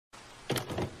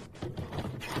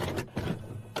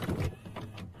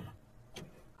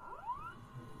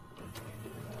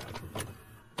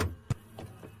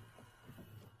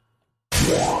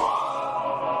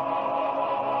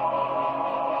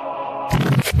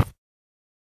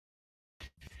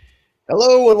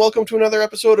Hello and welcome to another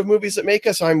episode of Movies That Make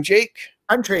Us. I'm Jake.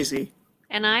 I'm Tracy.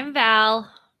 And I'm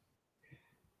Val.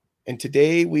 And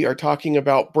today we are talking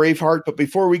about Braveheart. But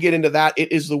before we get into that,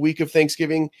 it is the week of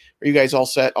Thanksgiving. Are you guys all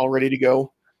set, all ready to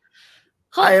go?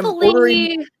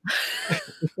 Hopefully.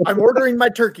 I'm ordering my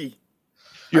turkey.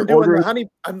 You're I'm ordering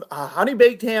honey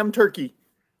baked ham turkey.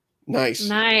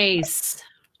 Nice.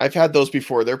 I've had those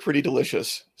before. They're pretty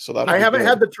delicious. So that I haven't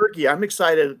had the turkey. I'm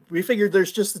excited. We figured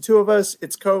there's just the two of us.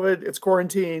 It's COVID. It's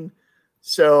quarantine.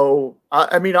 So,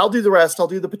 I'll do the rest. I'll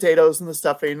do the potatoes and the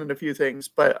stuffing and a few things.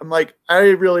 But I'm like, I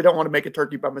really don't want to make a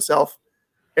turkey by myself.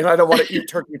 And I don't want to eat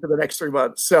turkey for the next 3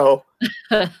 months. So,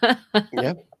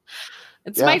 yeah.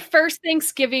 It's my first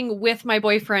Thanksgiving with my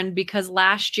boyfriend because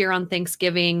last year on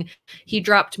Thanksgiving, he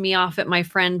dropped me off at my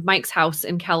friend Mike's house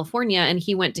in California and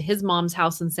he went to his mom's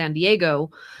house in San Diego.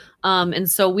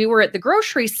 And so we were at the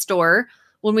grocery store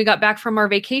when we got back from our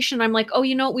vacation. I'm like, oh,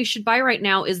 you know what we should buy right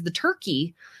now is the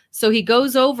turkey. So he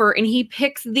goes over and he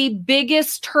picks the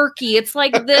biggest turkey. It's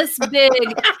like this big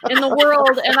in the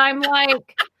world. And I'm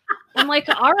like,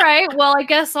 all right, well, I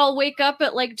guess I'll wake up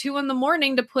at like 2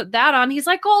 a.m. to put that on. He's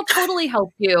like, oh, I'll totally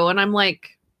help you. And I'm like,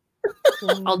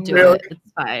 I'll do it.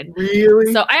 It's fine.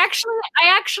 Really? So I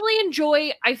actually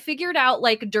enjoy, I figured out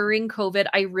like during COVID,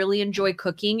 I really enjoy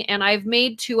cooking and I've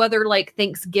made 2 other like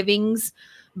Thanksgivings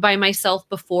by myself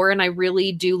before. And I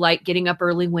really do like getting up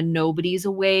early when nobody's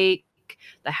awake.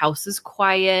 The house is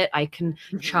quiet. I can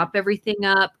chop everything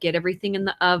up, get everything in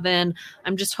the oven.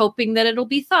 I'm just hoping that it'll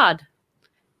be thawed.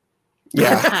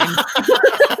 Yeah.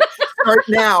 Start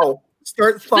now.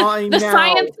 Start thawing the now.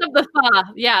 Science of the thaw.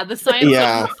 Yeah, the science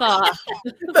of the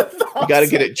thaw. You got to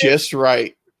get it just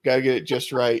right.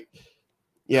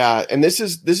 Yeah, and this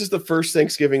is the first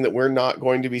Thanksgiving that we're not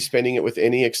going to be spending it with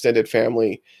any extended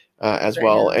family as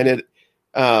well, and it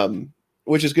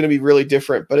which is going to be really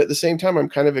different. But at the same time, I'm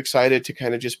kind of excited to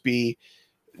kind of just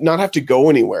not have to go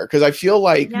anywhere because I feel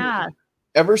like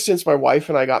ever since my wife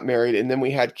and I got married and then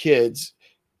we had kids,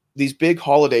 these big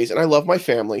holidays, and I love my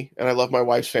family and I love my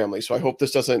wife's family. So I hope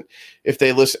this doesn't, if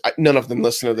they listen, none of them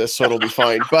listen to this, so it'll be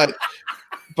fine.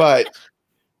 But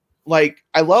like,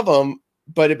 I love them,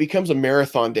 but it becomes a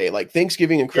marathon day. Like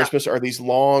Thanksgiving and Christmas are these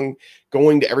long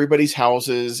going to everybody's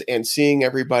houses and seeing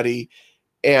everybody.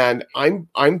 And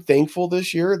I'm thankful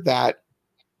this year that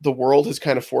the world has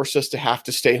kind of forced us to have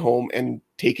to stay home and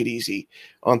take it easy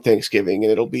on Thanksgiving.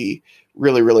 And it'll be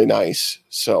really, really nice.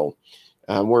 So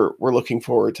we're looking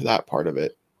forward to that part of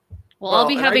it. Well, I'll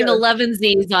be having 11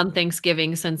 Z's on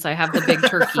Thanksgiving since I have the big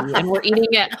turkey, and we're eating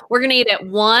it. We're going to eat at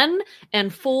 1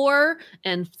 and 4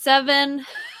 and 7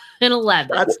 and 11.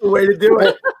 That's the way to do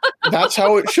it. That's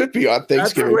how it should be on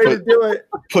Thanksgiving. That's the way to do it.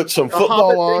 Put some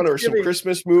football on or some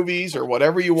Christmas movies or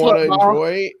whatever you want to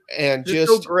enjoy, and just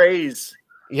go graze.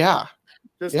 Yeah,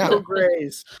 go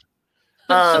graze.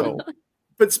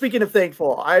 But speaking of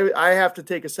thankful, I have to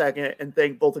take a second and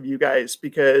thank both of you guys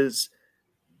because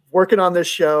working on this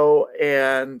show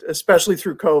and especially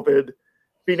through COVID,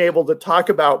 being able to talk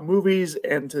about movies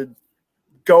and to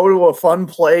go to a fun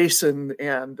place and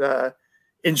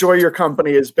enjoy your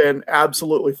company has been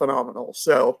absolutely phenomenal.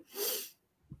 So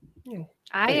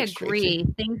I agree.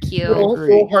 Thank you.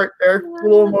 Little heart there,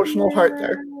 little emotional heart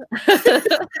there.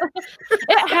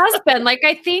 It has been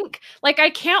I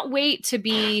can't wait to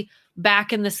be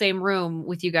back in the same room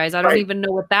with you guys. I don't even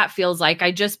know what that feels like. I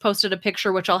just posted a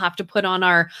picture, which I'll have to put on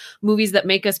our Movies That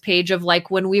Make Us page of like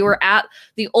when we were at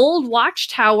the old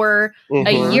Watchtower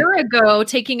a year ago,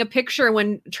 taking a picture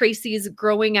when Tracy's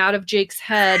growing out of Jake's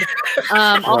head.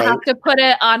 I'll have to put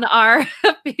it on our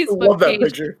Facebook page.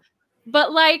 Picture.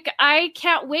 But like, I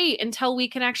can't wait until we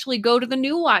can actually go to the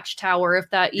new Watchtower, if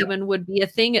that even would be a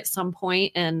thing at some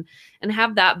point, and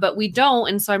have that. But we don't.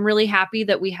 And so I'm really happy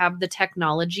that we have the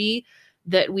technology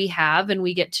that we have and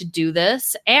we get to do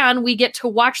this and we get to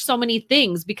watch so many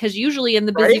things, because usually in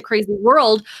the busy, crazy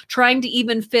world, trying to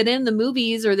even fit in the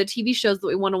movies or the TV shows that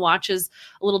we want to watch is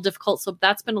a little difficult. So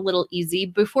that's been a little easy.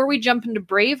 Before we jump into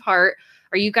Braveheart,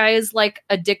 are you guys like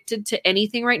addicted to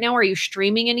anything right now? Are you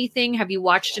streaming anything? Have you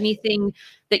watched anything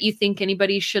that you think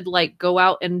anybody should like go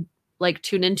out and like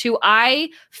tune into? I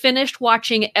finished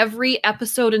watching every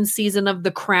episode and season of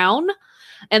The Crown.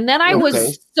 And then I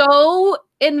was so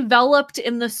enveloped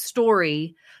in the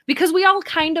story, because we all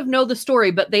kind of know the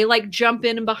story, but they like jump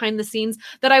in and behind the scenes,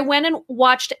 that I went and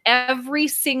watched every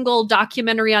single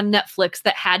documentary on Netflix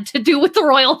that had to do with the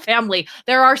royal family.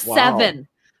 There are 7.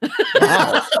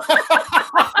 Wow.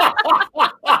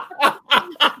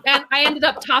 And I ended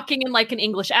up talking in like an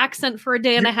English accent for a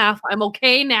day and a half. I'm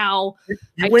okay now.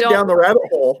 You went down the rabbit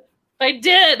hole. I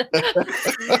did.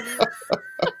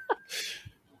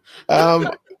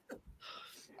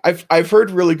 I've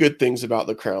heard really good things about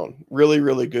The Crown. Really,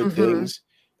 really good things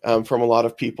from a lot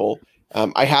of people.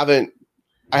 I haven't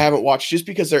watched just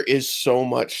because there is so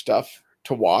much stuff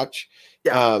to watch.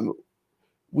 Yeah.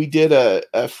 We did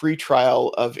a free trial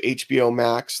of HBO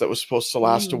Max that was supposed to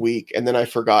last a week, and then I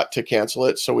forgot to cancel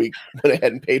it, so we went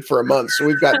ahead and paid for a month. So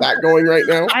we've got that going right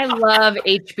now. I love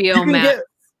HBO Max.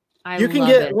 You can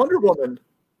get Wonder Woman.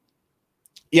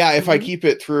 Yeah, if I keep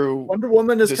it through. Wonder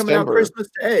Woman is December. coming out Christmas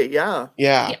Day. Yeah.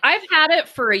 Yeah. I've had it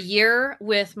for a year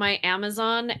with my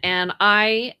Amazon, and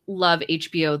I love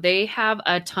HBO. They have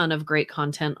a ton of great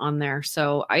content on there,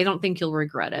 so I don't think you'll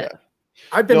regret it. Yeah.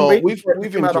 I've been waiting for it to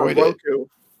come out on Roku,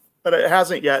 but it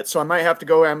hasn't yet, so I might have to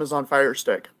go Amazon Fire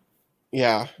Stick.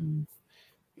 Yeah.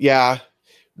 Yeah.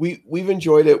 We've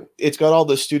enjoyed it. It's got all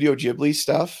the Studio Ghibli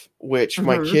stuff, which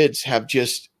my kids have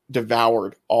just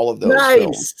devoured all of those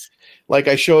films. Like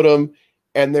I showed them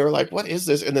and they were like, what is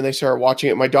this? And then they started watching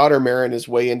it. My daughter Marin is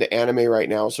way into anime right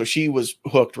now. So she was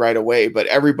hooked right away, but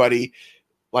everybody,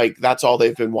 like, that's all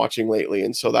they've been watching lately.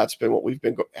 And so that's been what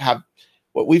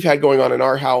we've had going on in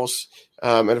our house.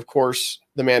 And of course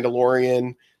The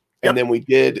Mandalorian. And then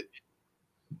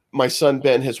my son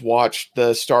Ben has watched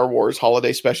the Star Wars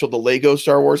holiday special, the Lego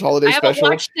Star Wars holiday special.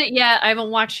 I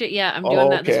haven't watched it yet. I'm doing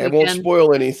that this weekend. I won't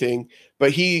spoil anything,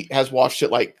 but he has watched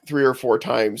it like 3 or 4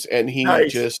 times and he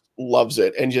just loves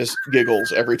it and just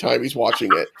giggles every time he's watching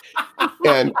it.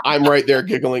 And I'm right there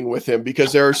giggling with him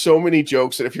because there are so many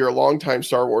jokes that if you're a longtime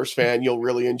Star Wars fan, you'll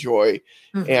really enjoy.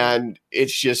 And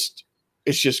it's just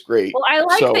great. Well, I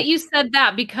like that you said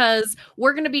that because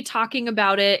we're going to be talking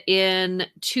about it in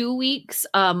 2 weeks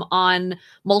on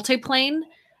Multiplane.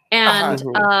 And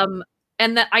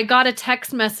and that I got a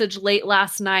text message late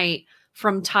last night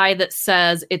from Ty that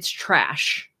says it's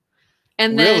trash.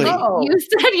 And then you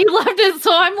said you loved it.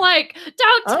 So I'm like,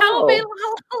 don't tell me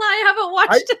I haven't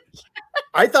watched it yet.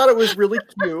 I thought it was really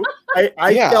cute.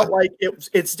 I felt like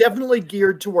it's definitely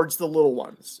geared towards the little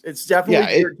ones. It's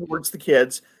definitely geared towards the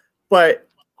kids. But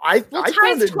Ty's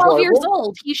 12 years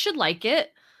old. He should like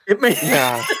it.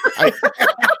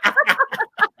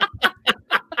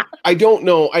 I don't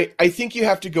know. I think you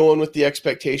have to go in with the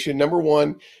expectation. Number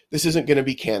one, this isn't going to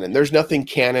be canon. There's nothing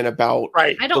canon about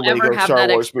I don't the ever Lego have Star that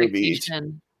Wars movies.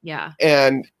 expectation. Yeah.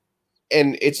 And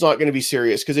it's not going to be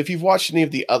serious because if you've watched any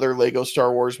of the other Lego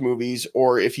Star Wars movies,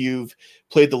 or if you've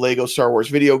played the Lego Star Wars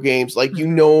video games, like or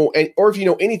if you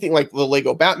know anything like the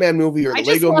Lego Batman movie or the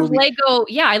Lego movie, Lego.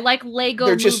 Yeah, I like Lego.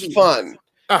 They're just fun,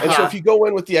 and so if you go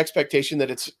in with the expectation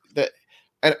that it's that,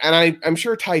 and I'm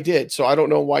sure Ty did, so I don't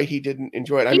know why he didn't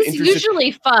enjoy it. He's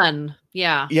usually fun.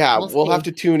 Yeah. Yeah, we'll have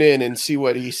to tune in and see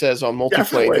what he says on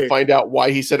Multiplane to find out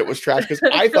why he said it was trash because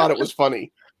I thought it was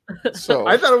funny. So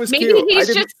I thought it was maybe cute.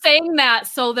 He's just saying that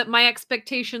so that my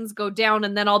expectations go down,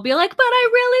 and then I'll be like, "But I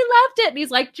really loved it." And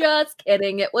he's like, "Just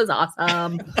kidding, it was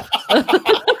awesome."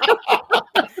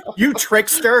 You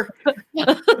trickster!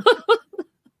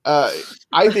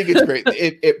 I think it's great.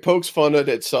 It pokes fun at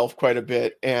itself quite a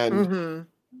bit, and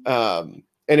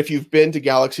if you've been to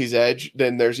Galaxy's Edge,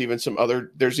 then there's even some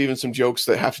jokes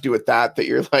that have to do with that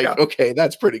you're like, okay,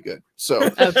 that's pretty good. So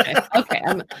okay,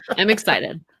 I'm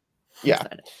excited. Yeah.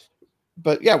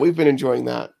 But yeah, we've been enjoying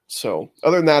that. So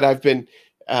other than that, I've been,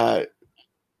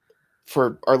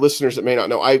 for our listeners that may not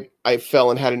know, I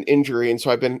fell and had an injury. And so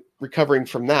I've been recovering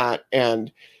from that.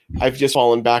 And I've just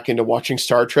fallen back into watching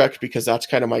Star Trek because that's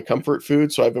kind of my comfort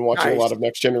food. So I've been watching a lot of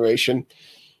Next Generation.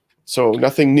 So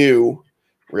nothing new,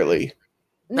 really.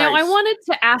 Now, I wanted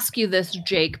to ask you this,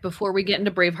 Jake, before we get into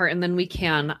Braveheart, and then we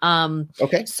can.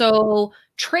 Okay. So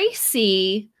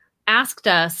Tracy asked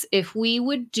us if we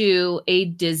would do a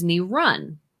Disney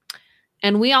run.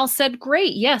 And we all said,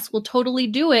 great, yes, we'll totally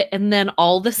do it. And then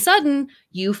all of a sudden,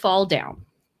 you fall down.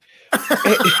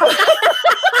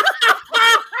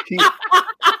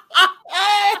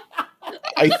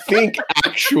 I think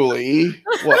actually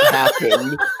what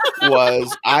happened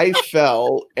was I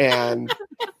fell and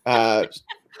I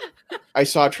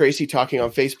saw Tracy talking on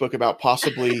Facebook about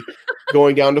possibly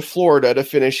going down to Florida to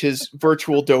finish his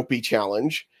virtual Dopey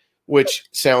challenge, which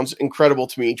sounds incredible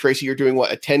to me. Tracy, you're doing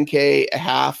what, a 10K, a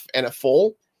half, and a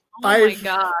full? Oh my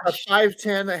gosh. A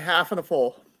 5-10, a half, and a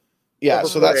full. Yeah,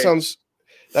 so that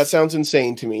sounds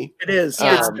insane to me. It is.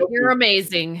 You're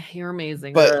amazing. You're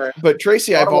amazing. But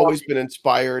Tracy, I've always been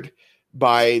inspired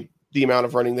by the amount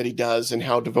of running that he does and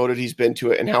how devoted he's been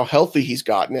to it and how healthy he's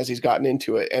gotten as he's gotten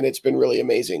into it. And it's been really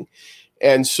amazing.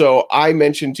 And so I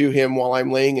mentioned to him while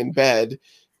I'm laying in bed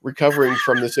recovering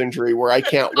from this injury where I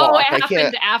can't Oh, walk. it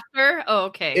happened after? Oh,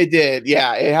 okay. It did.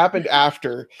 Yeah, it happened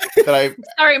after that.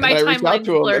 Sorry, my I reached out timeline's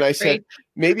to him blurred, and I Trey. said,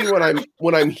 maybe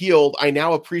when I'm healed, I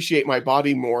now appreciate my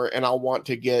body more, and I'll want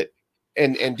to get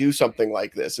and do something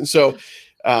like this. And so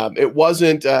it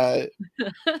wasn't.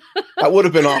 That would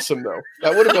have been awesome, though.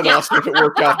 That would have been awesome if it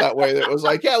worked out that way. That was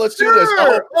like, yeah, let's do this.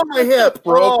 Oh, my hip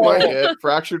broke my hip,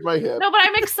 fractured my hip. No, but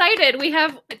I'm excited. We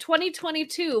have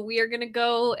 2022. We are going to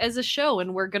go as a show,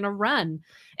 and we're going to run.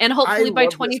 And hopefully by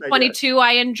 2022,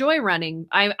 I enjoy running.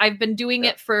 I've been doing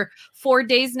it for 4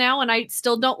 days now, and I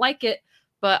still don't like it,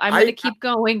 but I'm going to keep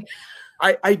going.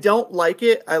 I don't like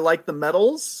it. I like the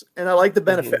medals and I like the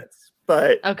benefits,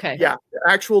 but yeah, the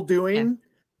actual doing,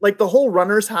 like the whole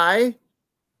runner's high,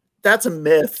 that's a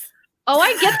myth. Oh,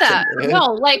 I get that.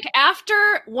 No, like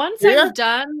once I'm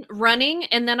done running,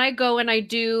 and then I go and I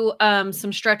do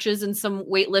some stretches and some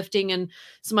weightlifting and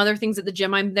some other things at the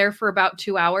gym. I'm there for about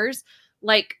 2 hours.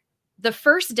 Like the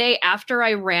first day after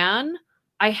I ran,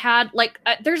 I had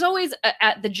there's always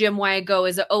at the gym why I go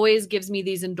is it always gives me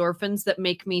these endorphins that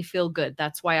make me feel good.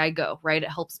 That's why I go, right? It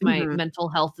helps my mental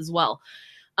health as well.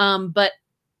 But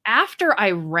after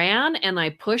I ran and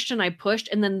I pushed,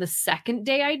 and then the second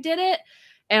day I did it,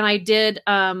 and I did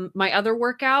my other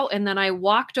workout, and then I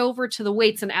walked over to the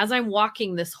weights. And as I'm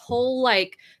walking, this whole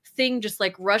thing just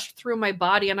rushed through my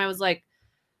body. And I was like,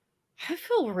 I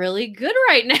feel really good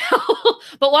right now.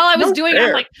 But while I was doing it,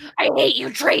 I'm like, I hate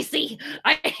you, Tracy.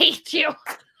 I hate you.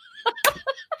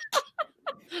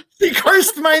 She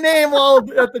cursed my name while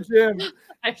at the gym.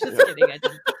 I'm just kidding. I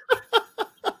didn't.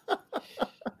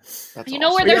 You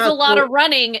know where there's a lot of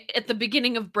running at the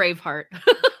beginning of Braveheart.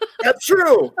 That's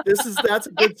true. That's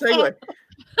a good segue.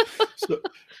 So,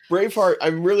 Braveheart,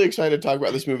 I'm really excited to talk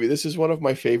about this movie. This is one of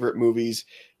my favorite movies,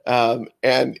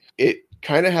 and it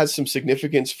kind of has some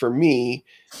significance for me.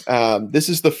 This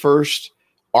is the first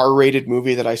R-rated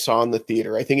movie that I saw in the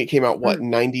theater. I think it came out, in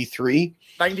 93?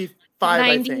 95,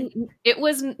 I think. It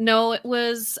was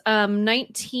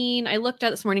 19. I looked at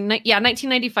this morning.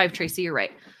 1995, Tracy, you're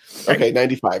right. Okay,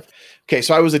 95. Okay,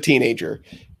 so I was a teenager,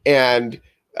 and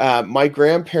my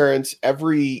grandparents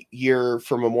every year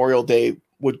for Memorial Day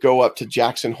would go up to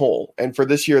Jackson Hole. And for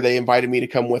this year, they invited me to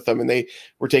come with them, and they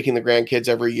were taking the grandkids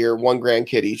every year, one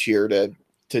grandkid each year to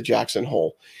Jackson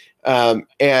Hole.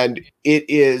 And it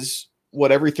is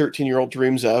what every 13-year-old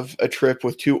dreams of, a trip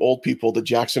with two old people to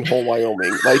Jackson Hole,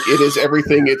 Wyoming. Like, it is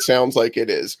everything it sounds like it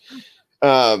is.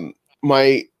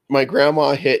 My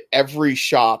grandma hit every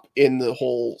shop in the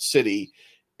whole city,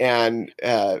 and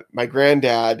my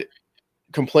granddad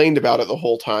complained about it the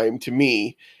whole time to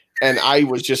me, and I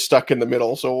was just stuck in the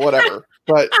middle, so whatever.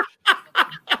 But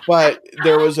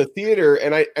there was a theater,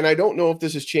 and I don't know if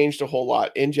this has changed a whole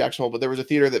lot in Jackson Hole, but there was a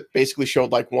theater that basically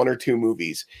showed one or two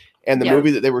movies, and the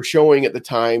movie that they were showing at the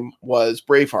time was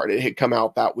Braveheart. It had come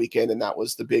out that weekend, and that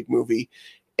was the big movie.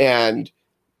 And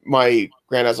my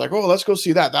granddad's like, "Oh, let's go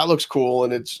see that. That looks cool."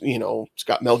 And it's, it's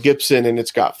got Mel Gibson, and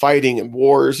it's got fighting and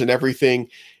wars and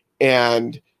everything.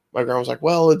 And my grandma was like,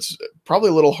 "Well, it's probably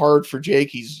a little hard for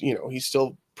Jake. He's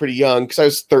still pretty young." Cause I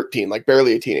was 13,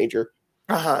 barely a teenager.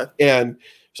 And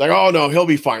she's like, "Oh no, he'll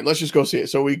be fine. Let's just go see it."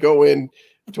 So we go in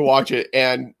to watch it,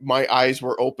 and my eyes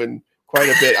were open quite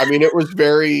a bit. I mean, it was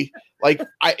very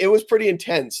it was pretty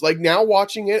intense. Now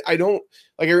watching it, I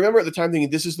remember at the time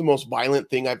thinking this is the most violent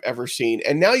thing I've ever seen.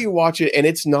 And now you watch it and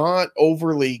it's not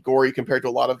overly gory compared to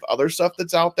a lot of other stuff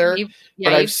that's out there.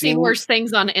 You've seen worse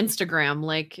things on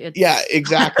Instagram. Yeah,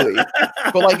 exactly.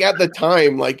 But at the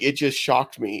time, it just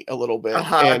shocked me a little bit.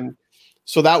 And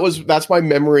so that's my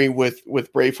memory with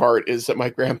Braveheart, is that my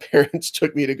grandparents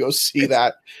took me to go see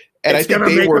that. And I think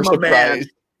they were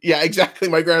surprised. Yeah, exactly.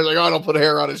 My grandma's like, "Oh, don't put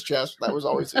hair on his chest." That was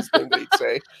always his thing that he'd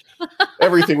say.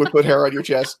 Everything would put hair on your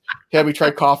chest. He had me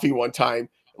try coffee one time,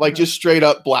 just straight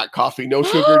up black coffee, no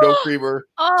sugar, no creamer.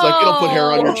 It's it'll put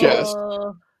hair on your chest.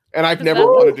 And I've never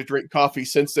wanted to drink coffee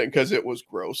since then because it was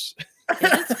gross.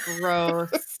 It's gross.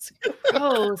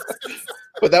 Gross.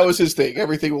 But that was his thing.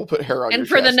 Everything will put hair on your chest. And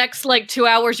for the next 2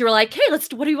 hours, you were like, "Hey, what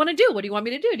do you want to do? What do you want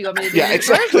me to do? Do you want me to do?" Yeah,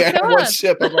 exactly. I had one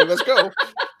sip. I'm like, "Let's go."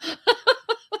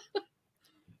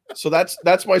 So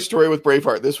that's my story with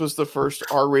Braveheart. This was the first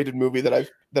R-rated movie that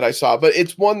I saw, but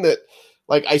it's one that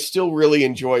I still really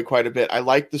enjoy quite a bit. I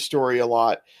like the story a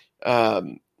lot.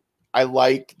 I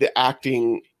like the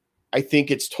acting. I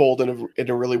think it's told in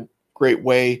a really great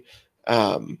way.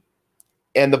 And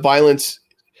the violence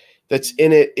that's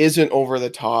in it isn't over the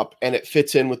top, and it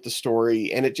fits in with the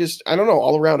story. And it just, I don't know,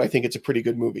 all around, I think it's a pretty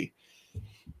good movie.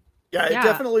 Yeah, it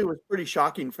definitely was pretty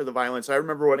shocking for the violence. I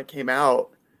remember when it came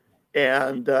out,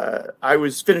 and I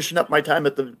was finishing up my time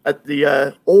at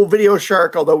the old Video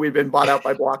Shark, although we'd been bought out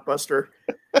by Blockbuster.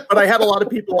 But I had a lot of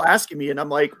people asking me, and I'm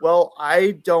like, well,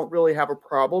 I don't really have a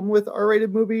problem with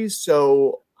R-rated movies,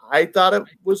 so I thought it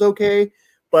was okay.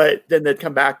 But then they'd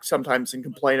come back sometimes and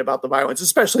complain about the violence,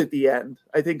 especially at the end.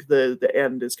 I think the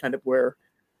end is kind of where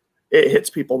it hits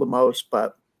people the most.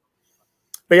 But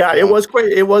yeah, it was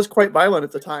quite violent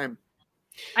at the time.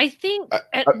 I think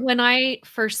when I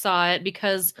first saw it,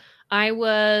 because I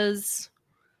was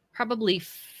probably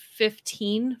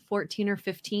 14 or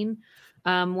 15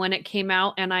 when it came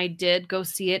out, and I did go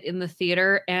see it in the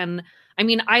theater. And I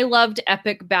mean, I loved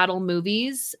epic battle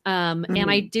movies. And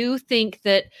I do think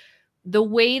that the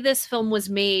way this film was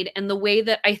made, and the way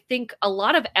that I think a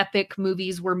lot of epic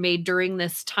movies were made during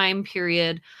this time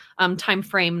period, time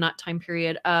frame, not time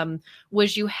period,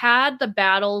 was you had the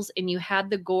battles and you had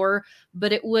the gore,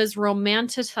 but it was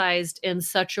romanticized in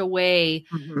such a way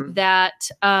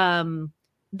that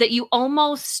that you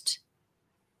almost,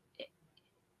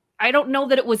 I don't know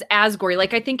that it was as gory.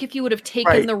 Like, I think if you would have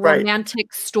taken the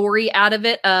romantic story out of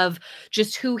it, of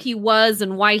just who he was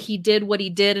and why he did what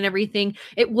he did and everything,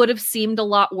 it would have seemed a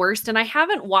lot worse. And I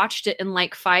haven't watched it in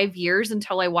like 5 years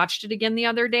until I watched it again the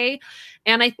other day.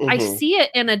 And I see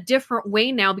it in a different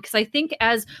way now, because I think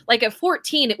as like at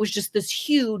 14, it was just this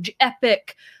huge,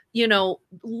 epic, you know,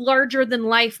 larger than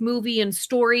life movie and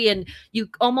story, and you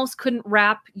almost couldn't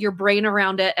wrap your brain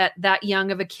around it at that young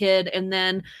of a kid. And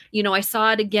then, you know, I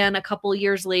saw it again a couple of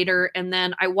years later, and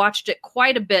then I watched it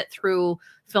quite a bit through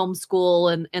film school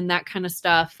and that kind of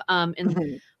stuff.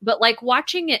 But like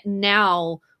watching it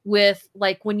now, with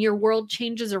like when your world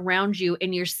changes around you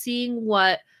and you're seeing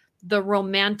what the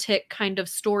romantic kind of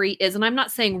story is, and I'm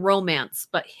not saying romance,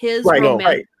 but his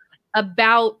romance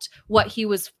about what he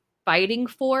was fighting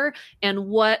for and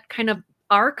what kind of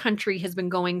our country has been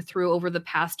going through over the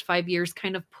past 5 years,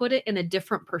 kind of put it in a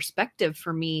different perspective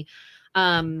for me.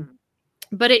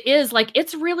 But it is like,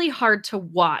 it's really hard to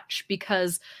watch,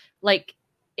 because like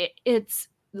it's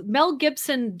Mel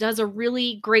Gibson does a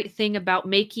really great thing about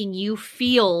making you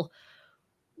feel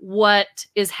what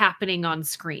is happening on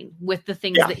screen with the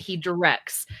things that he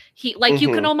directs. He like,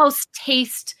 you can almost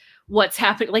taste what's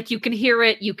happening. Like, you can hear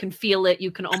it, you can feel it,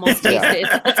 you can almost taste it.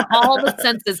 It's all the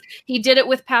senses. He did it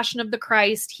with Passion of the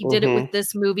Christ. He did it with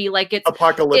this movie. Like, it's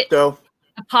Apocalypto.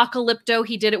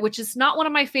 He did it, which is not one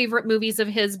of my favorite movies of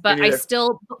his, but I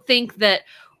still think that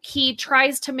he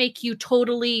tries to make you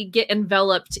totally get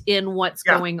enveloped in what's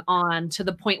going on, to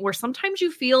the point where sometimes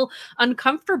you feel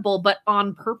uncomfortable, but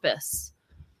on purpose.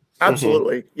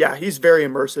 Absolutely. Yeah. He's very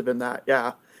immersive in that.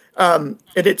 Yeah. And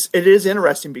it is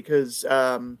interesting because,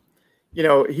 you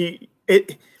know,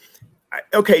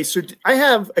 okay. So I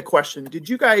have a question. Did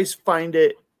you guys find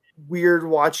it weird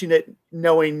watching it,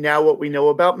 knowing now what we know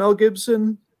about Mel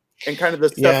Gibson and kind of the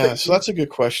stuff? Yeah, so that's a good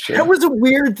question. That was a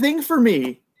weird thing for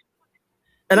me.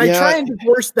 And I try and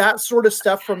divorce that sort of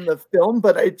stuff from the film,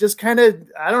 but I just kind of,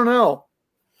 I don't know.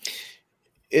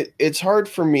 It's hard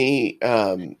for me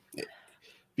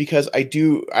because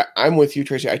I'm with you,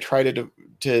 Tracy. I try to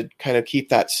kind of keep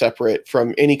that separate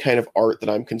from any kind of art that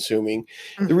I'm consuming.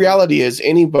 The reality is,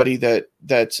 anybody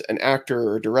that's an actor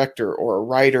or a director or a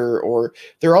writer, or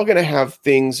they're all going to have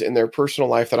things in their personal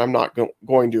life that I'm not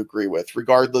going to agree with,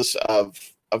 regardless of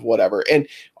whatever. And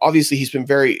obviously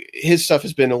his stuff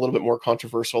has been a little bit more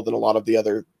controversial than a lot of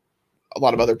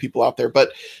other people out there.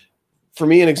 But for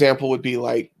me, an example would be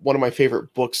like one of my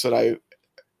favorite books that I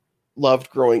loved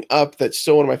growing up, that's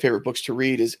still one of my favorite books to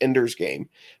read, is Ender's Game.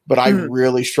 But I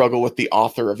really struggle with the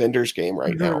author of Ender's Game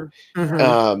right now.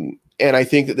 And I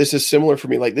think that this is similar for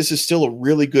me. Like, this is still a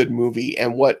really good movie,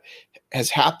 and what has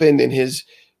happened in his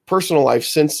personal life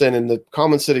since then, and the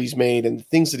comments that he's made and the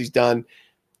things that he's done,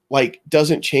 like,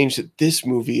 doesn't change that this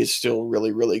movie is still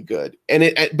really, really good.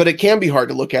 And but it can be hard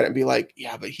to look at it and be like,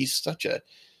 yeah, but he's such a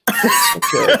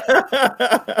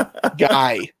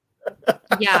guy.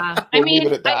 Yeah. We'll leave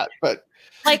it at that. But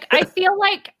like, I feel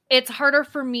like it's harder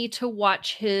for me to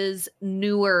watch his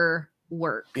newer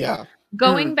work. Yeah.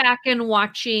 Going back and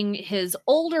watching his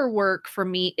older work for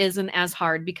me isn't as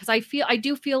hard, because I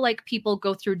do feel like people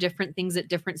go through different things at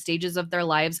different stages of their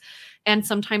lives, and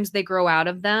sometimes they grow out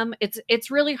of them.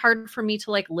 It's really hard for me to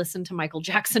like listen to Michael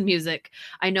Jackson music.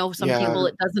 I know some people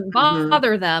it doesn't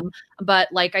bother them, but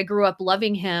like, I grew up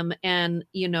loving him, and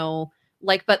you know,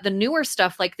 like, but the newer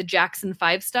stuff, like the Jackson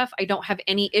 5 stuff, I don't have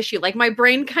any issue. Like, my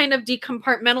brain kind of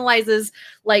decompartmentalizes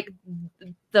like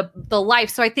the life.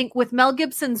 So I think with Mel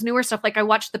Gibson's newer stuff, like I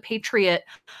watched The Patriot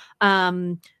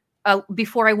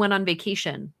before I went on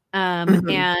vacation.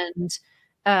 And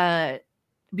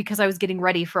because I was getting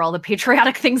ready for all the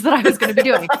patriotic things that I was going to be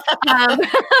doing.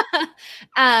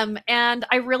 And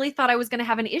I really thought I was going to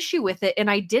have an issue with it, and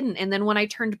I didn't. And then when I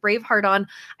turned Braveheart on,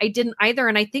 I didn't either.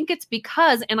 And I think it's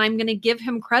because, and I'm going to give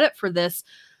him credit for this,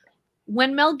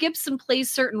 when Mel Gibson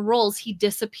plays certain roles, he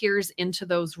disappears into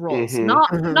those roles.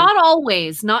 Not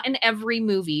always, not in every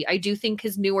movie. I do think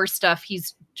his newer stuff,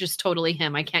 he's just totally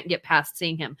him. I can't get past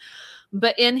seeing him.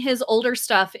 But in his older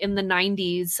stuff in the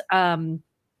 90s,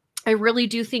 I really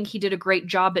do think he did a great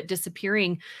job at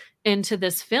disappearing into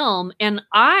this film. And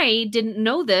I didn't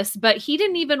know this, but he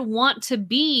didn't even want to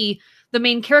be the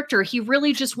main character. He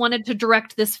really just wanted to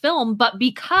direct this film, but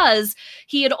because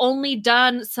he had only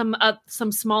done some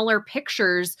smaller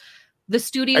pictures, the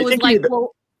studio was like,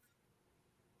 well,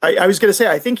 I was going to say,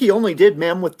 I think he only did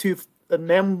Man with Two Faces.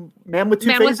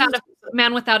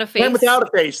 Man Without a Face. Man Without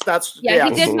a Face. That's he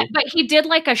did, but he did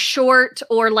like a short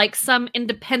or like some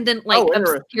independent, like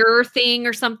obscure thing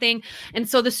or something. And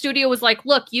so the studio was like,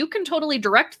 look, you can totally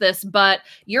direct this, but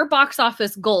you're box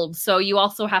office gold, so you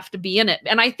also have to be in it.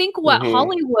 And I think what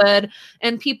Hollywood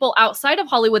and people outside of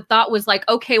Hollywood thought was like,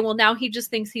 okay, well, now he just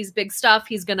thinks he's big stuff.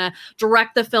 He's gonna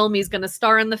direct the film. He's gonna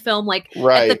star in the film. Like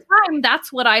at the time,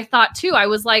 that's what I thought too. I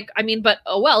was like, I mean, but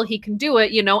oh well, he can do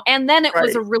it, you know. And then it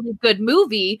was a really good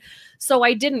movie. So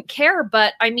I didn't care,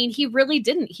 but I mean, he really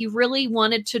didn't. He really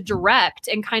wanted to direct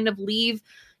and kind of leave,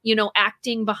 you know,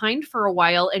 acting behind for a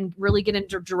while and really get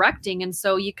into directing. And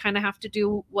so you kind of have to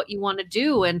do what you want to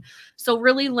do. And so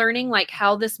really learning like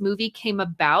how this movie came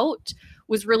about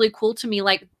was really cool to me.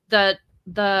 Like the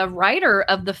writer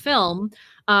of the film,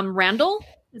 Randall,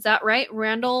 is that right?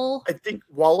 Randall? I think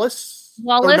Wallace,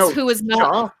 who is not.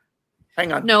 Shaw?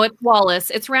 Hang on. No, it's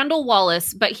Wallace. It's Randall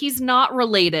Wallace, but he's not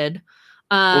related.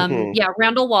 Yeah,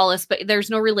 Randall Wallace, but there's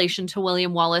no relation to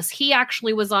William Wallace. He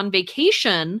actually was on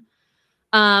vacation,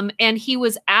 and he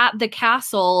was at the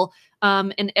castle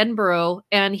in Edinburgh,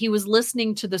 and he was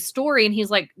listening to the story, and he's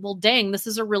like, well, dang, this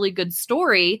is a really good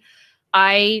story.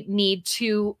 I need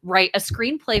to write a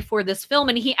screenplay for this film.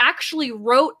 And he actually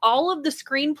wrote all of the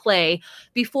screenplay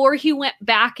before he went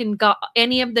back and got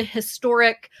any of the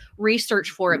historic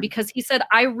research for it, because he said,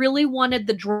 I really wanted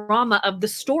the drama of the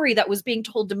story that was being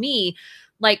told to me,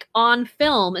 like on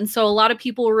film. And so a lot of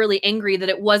people were really angry that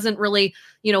it wasn't really,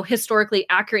 you know, historically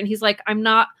accurate. And he's like, I'm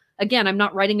not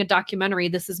writing a documentary.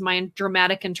 This is my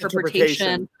dramatic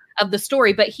interpretation of the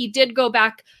story. But he did go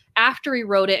back after he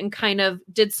wrote it and kind of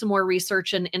did some more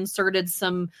research and inserted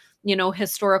some, you know,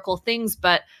 historical things.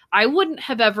 But I wouldn't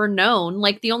have ever known.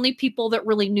 Like the only people that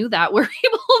really knew that were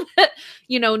people that,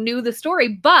 you know, knew the story.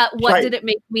 But what did it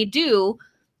make me do?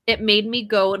 It made me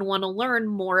go and want to learn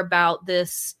more about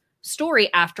this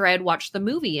story after I had watched the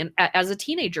movie and as a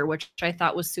teenager, which I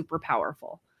thought was super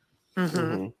powerful.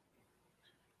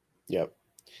 Yep.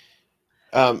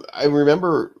 I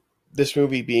remember this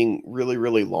movie being really,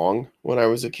 really long when I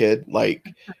was a kid, like,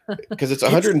 because it's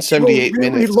 178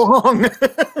 minutes. Long.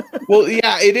 Well,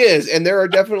 yeah, it is. And there are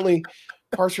definitely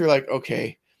parts where you're like,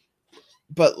 okay,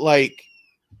 but like,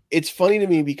 it's funny to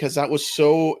me because that was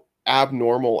so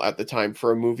abnormal at the time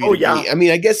for a movie. I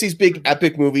mean, I guess these big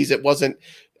epic movies, it wasn't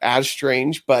as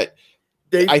strange, but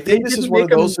I think this is one of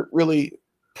those that really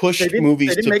pushed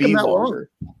movies to be longer.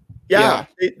 Yeah.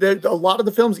 A lot of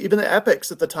the films, even the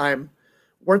epics at the time,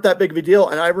 weren't that big of a deal.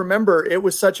 And I remember it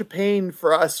was such a pain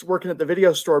for us working at the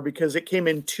video store because it came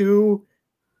in 2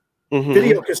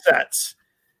 video cassettes.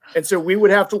 And so we would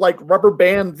have to like rubber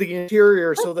band the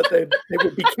interior so that they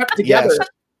would be kept together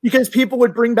because people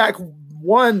would bring back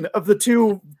one of the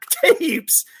 2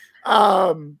 tapes.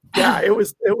 It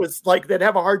was like they'd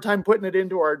have a hard time putting it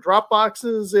into our drop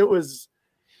boxes. It was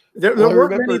there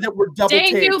weren't many that were double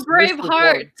tapes. Dang you,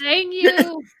 Braveheart! Dang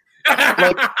you!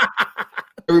 Like,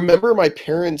 I remember my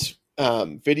parents'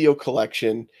 video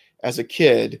collection as a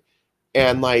kid,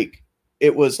 and like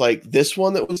it was like this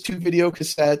one that was 2 video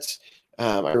cassettes.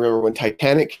 I remember when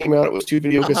Titanic came out, it was 2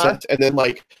 video cassettes, and then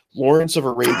like Lawrence of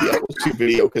Arabia was 2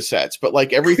 video cassettes. But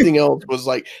like everything else was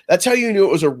like, that's how you knew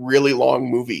it was a really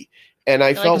long movie. And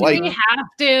I felt like we have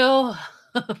to.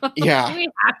 Yeah, we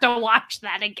have to watch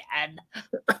that again.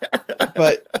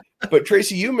 But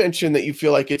Tracy, you mentioned that you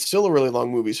feel like it's still a really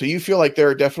long movie. So you feel like there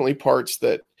are definitely parts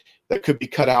that could be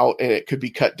cut out and it could be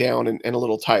cut down and a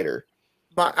little tighter.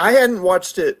 But I hadn't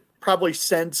watched it probably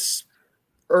since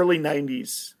early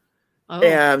 90s. Oh.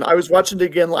 And I was watching it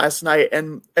again last night.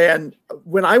 And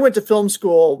when I went to film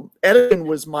school, editing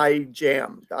was my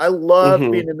jam. I loved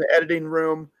being in the editing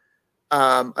room.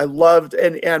 I loved,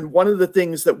 and one of the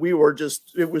things that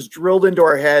it was drilled into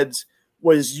our heads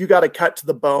was you got to cut to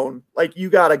the bone. Like you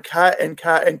got to cut and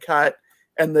cut and cut.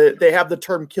 And they have the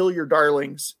term kill your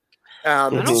darlings.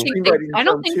 I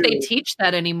don't think they teach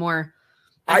that anymore.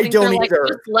 I don't either.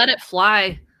 Just let it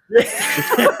fly.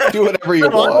 Do whatever you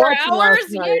want. 4 hours,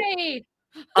 yay!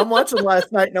 I'm watching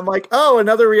last night and I'm like, oh,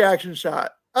 another reaction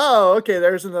shot. Oh, okay,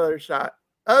 there's another shot.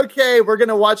 Okay, we're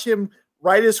gonna watch him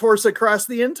ride his horse across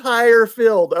the entire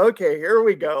field. Okay, here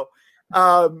we go.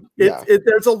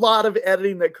 There's a lot of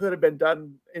editing that could have been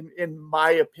done, in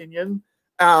my opinion.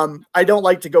 I don't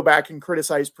like to go back and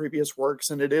criticize previous works,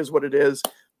 and it is what it is.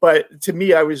 But to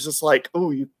me, I was just like,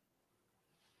 oh,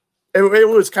 it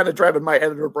was kind of driving my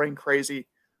editor brain crazy.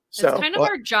 So it's kind of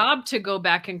our job to go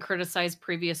back and criticize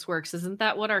previous works. Isn't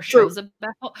that what our show's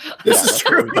about? This is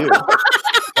true.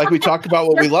 Like we talk about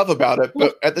what we love about it,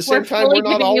 but at the same time, we're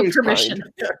not always kind.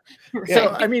 Right. So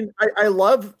I mean, I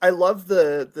love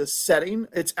the setting.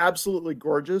 It's absolutely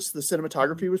gorgeous. The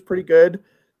cinematography was pretty good.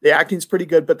 The acting's pretty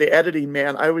good, but the editing,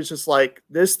 man, I was just like,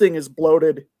 this thing is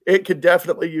bloated. It could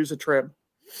definitely use a trim.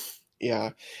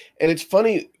 Yeah. And it's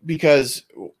funny because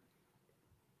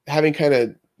having kind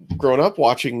of grown up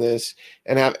watching this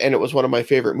and it was one of my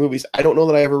favorite movies, I don't know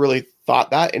that I ever really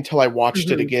thought that until I watched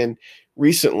it again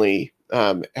recently.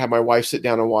 Had my wife sit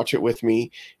down and watch it with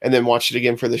me and then watched it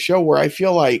again for the show, where I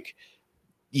feel like,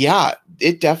 yeah,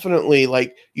 it definitely,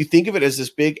 like, you think of it as this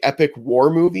big epic war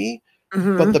movie,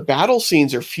 but the battle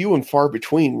scenes are few and far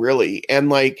between, really. And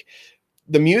like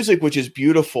the music, which is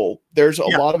beautiful, there's a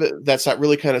lot of it that's that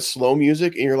really kind of slow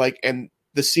music, and you're like, and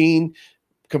the scene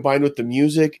combined with the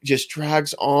music just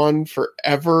drags on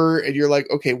forever, and you're like,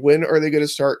 okay, when are they going to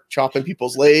start chopping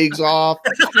people's legs off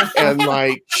and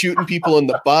like shooting people in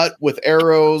the butt with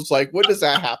arrows? Like, when does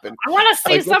that happen? I want to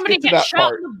see somebody get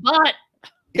shot in the butt.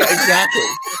 Yeah, exactly.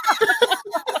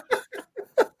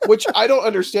 Which I don't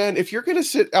understand. If you're going to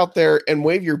sit out there and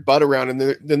wave your butt around and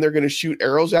then they're going to shoot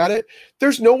arrows at it,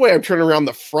 there's no way I'm turning around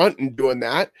the front and doing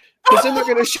that, because then they're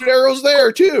going to shoot arrows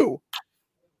there too.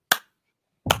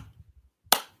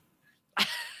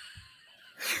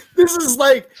 This is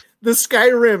like the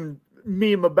Skyrim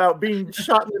meme about being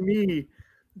shot in the knee,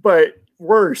 but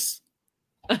worse.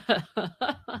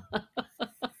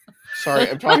 Sorry,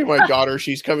 I'm talking to my daughter.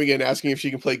 She's coming in asking if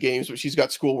she can play games, but she's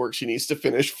got schoolwork she needs to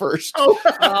finish first. Go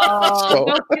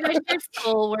finish your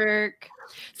schoolwork.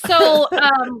 So,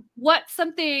 what's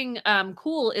something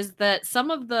cool is that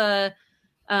some of the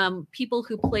people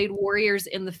who played warriors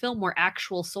in the film were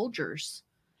actual soldiers.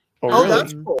 Oh, really?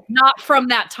 That's cool. Not from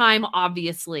that time,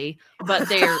 obviously, but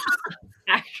they're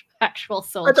actual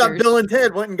soldiers. I thought Bill and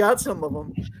Ted went and got some of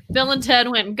them. Bill and Ted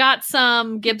went and got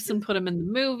some. Gibson put them in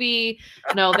the movie.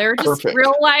 No, they're just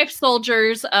real life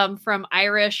soldiers from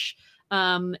Irish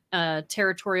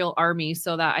territorial army.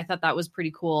 So that I thought that was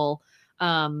pretty cool.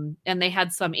 And they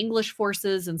had some English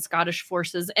forces and Scottish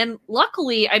forces. And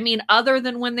luckily, I mean, other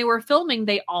than when they were filming,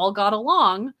 they all got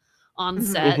along on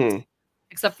set.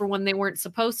 Except for when they weren't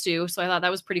supposed to. So I thought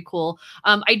that was pretty cool.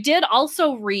 I did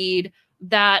also read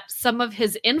that some of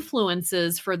his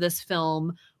influences for this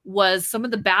film was some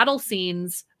of the battle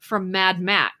scenes from Mad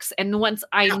Max. And once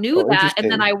I knew that, and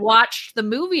then I watched the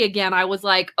movie again, I was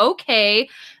like, okay.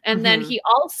 And then he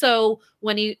also,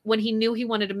 when he knew he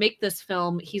wanted to make this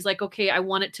film, he's like, okay, I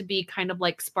want it to be kind of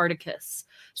like Spartacus.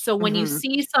 So when you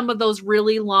see some of those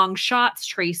really long shots,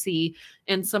 Tracy,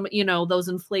 and some, those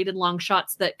inflated long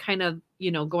shots that kind of,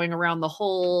 going around the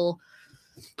whole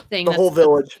thing, the whole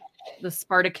village, the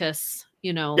Spartacus,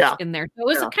 in there. So it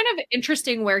was kind of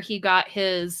interesting where he got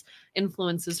his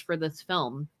influences for this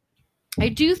film. I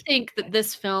do think that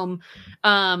this film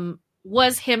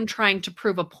was him trying to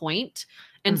prove a point.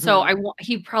 And so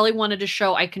he probably wanted to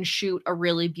show, I can shoot a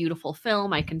really beautiful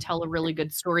film. I can tell a really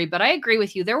good story. But I agree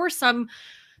with you. There were some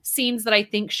scenes that I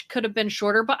think could have been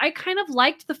shorter, but I kind of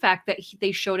liked the fact that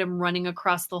they showed him running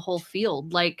across the whole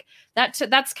field. Like that's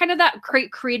kind of that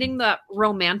creating that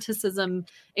romanticism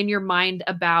in your mind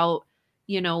about,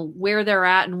 where they're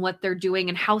at and what they're doing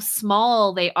and how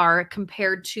small they are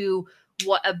compared to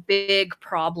what a big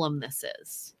problem this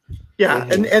is. Yeah.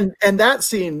 And that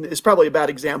scene is probably a bad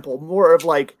example, more of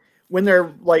like when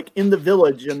they're like in the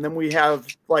village and then we have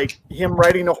like him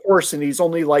riding a horse and he's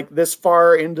only like this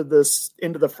far into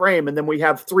the frame. And then we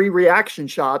have 3 reaction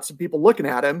shots of people looking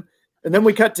at him. And then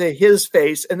we cut to his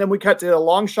face and then we cut to a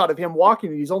long shot of him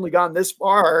walking and he's only gone this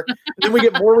far. And then we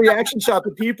get more reaction shots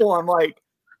of people. I'm like,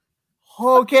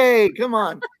 okay, come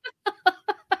on.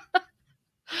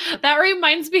 That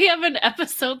reminds me of an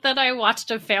episode that I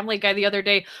watched of Family Guy the other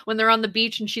day when they're on the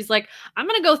beach and she's like, I'm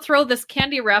going to go throw this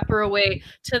candy wrapper away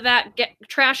to that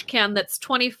trash can that's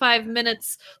 25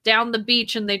 minutes down the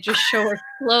beach. And they just show her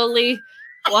slowly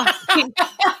walking.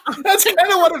 That's kind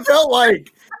of what it felt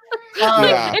like.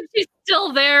 And she's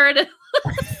still there.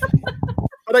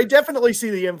 But I definitely see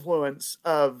the influence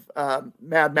of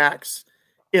Mad Max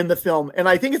in the film. And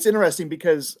I think it's interesting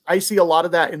because I see a lot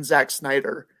of that in Zack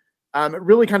Snyder. It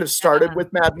really kind of started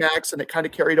with Mad Max and it kind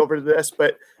of carried over to this,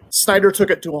 but Snyder took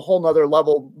it to a whole nother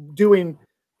level, doing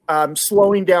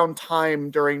slowing down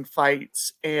time during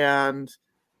fights and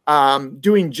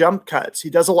doing jump cuts. He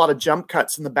does a lot of jump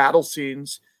cuts in the battle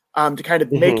scenes to kind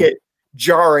of make it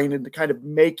jarring and to kind of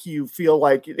make you feel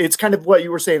like it's kind of what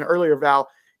you were saying earlier, Val.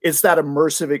 It's that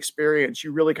immersive experience.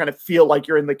 You really kind of feel like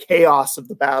you're in the chaos of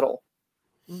the battle.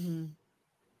 Mm-hmm.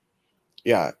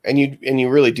 Yeah, and you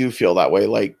really do feel that way.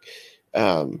 Like,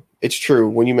 it's true.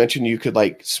 When you mentioned you could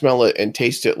like smell it and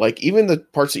taste it, like even the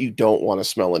parts that you don't want to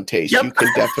smell and taste, you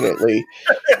can definitely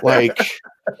like.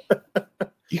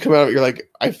 You come out, you're like,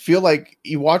 I feel like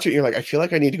you watch it. You're like, I feel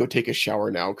like I need to go take a shower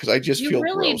now because I just feel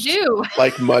really gross, do.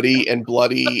 like muddy and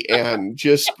bloody and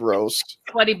just gross,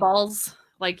 sweaty balls.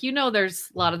 Like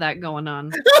there's a lot of that going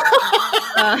on.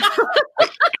 I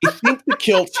think the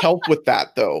kilts help with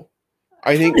that, though.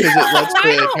 I think because it lets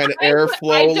the kind of air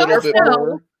flow a little bit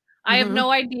more. I have no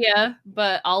idea,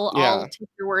 but I'll take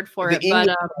your word for it. But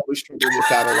probably struggled with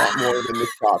that a lot more than the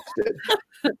Scots did.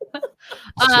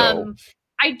 So.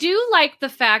 I do like the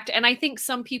fact, and I think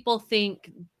some people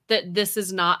think that this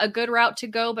is not a good route to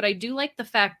go, but I do like the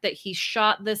fact that he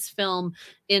shot this film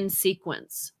in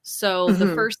sequence. So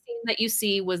the first scene that you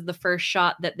see was the first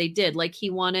shot that they did. Like he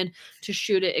wanted to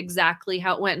shoot it exactly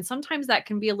how it went. And sometimes that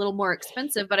can be a little more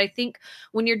expensive, but I think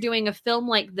when you're doing a film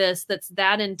like this, that's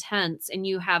that intense and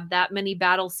you have that many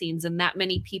battle scenes and that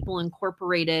many people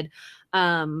incorporated,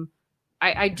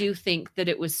 I do think that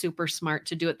it was super smart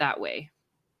to do it that way.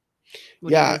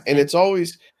 Yeah, and it's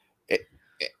always, and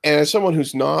as someone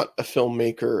who's not a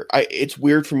filmmaker, it's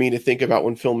weird for me to think about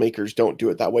when filmmakers don't do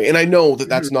it that way. And I know that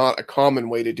that's not a common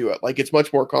way to do it. Like it's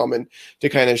much more common to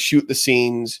kind of shoot the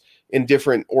scenes in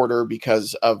different order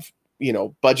because of,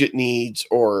 budget needs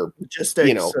or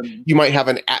logistics. You might have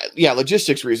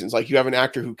logistics reasons. Like you have an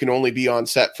actor who can only be on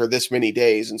set for this many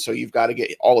days. And so you've got to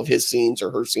get all of his scenes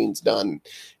or her scenes done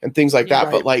and things like that.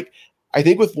 Right. But like, I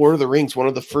think with Lord of the Rings, one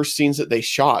of the first scenes that they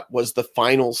shot was the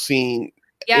final scene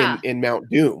in Mount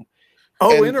Doom.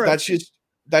 Oh, and interesting.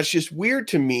 That's just weird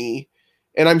to me.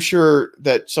 And I'm sure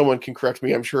that someone can correct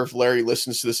me. I'm sure if Larry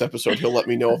listens to this episode, he'll let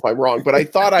me know if I'm wrong. But I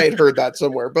thought I had heard that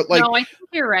somewhere. But like, no, I think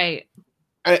you're right.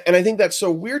 And I think that's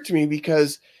so weird to me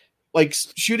because like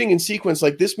shooting in sequence,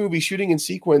 like this movie shooting in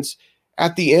sequence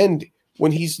at the end,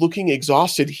 when he's looking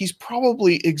exhausted, he's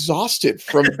probably exhausted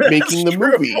from making the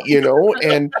movie,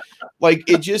 and like,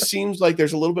 it just seems like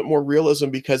there's a little bit more realism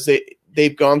because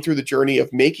they've gone through the journey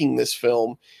of making this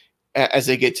film as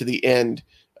they get to the end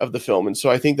of the film. And so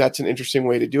I think that's an interesting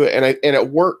way to do it. And it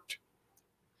worked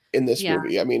in this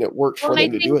movie. I mean, it worked for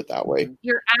them to do it that way.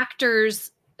 Your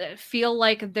actors feel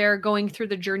like they're going through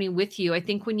the journey with you. I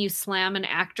think when you slam an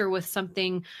actor with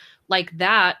something like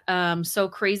that, so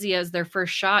crazy as their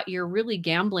first shot, you're really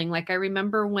gambling. Like I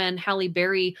remember when Halle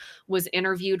Berry was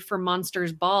interviewed for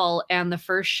Monsters Ball and the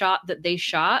first shot that they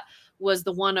shot was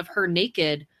the one of her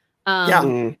naked.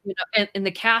 And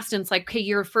the cast, and it's like, okay,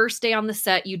 your first day on the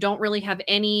set, you don't really have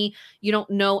you don't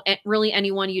know really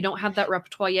anyone, you don't have that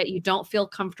repertoire yet, you don't feel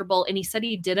comfortable. And he said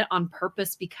he did it on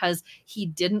purpose because he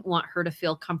didn't want her to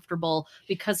feel comfortable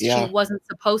because she wasn't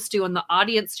supposed to, and the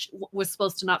audience was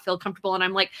supposed to not feel comfortable. And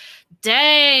I'm like,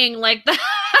 dang, like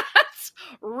that's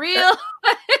real.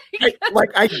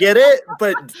 I get it,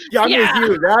 but I'm with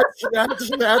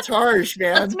you. That's harsh,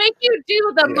 man. Let's make you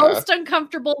do the most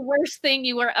uncomfortable, worst thing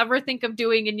you ever think of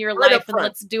doing in your life, and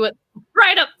let's do it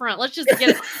right up front. Let's just get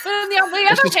it. But on the other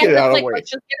hand, it's like,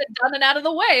 let's just get it done and out of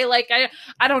the way. Like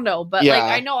I don't know, but like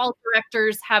I know all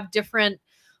directors have different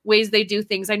ways they do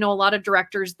things. I know a lot of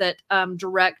directors that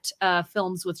direct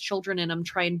films with children in them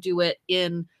try and do it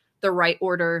in the right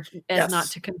order as not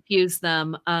to confuse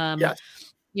them.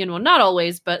 Not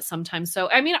always, but sometimes. So,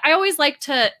 I mean, I always like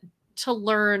to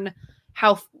learn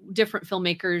how different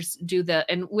filmmakers do that.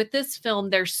 And with this film,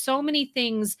 there's so many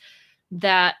things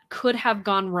that could have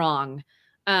gone wrong.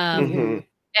 And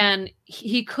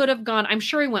he could have gone, I'm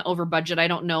sure he went over budget. I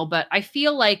don't know, but I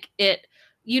feel like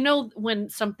when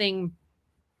something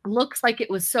looks like it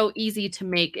was so easy to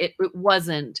make, it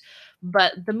wasn't.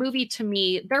 But the movie, to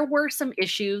me, there were some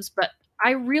issues, but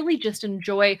I really just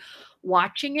enjoy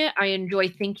watching it. I enjoy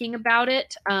thinking about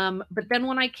it. But then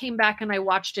when I came back and I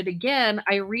watched it again,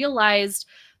 I realized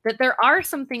that there are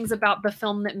some things about the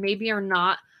film that maybe are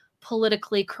not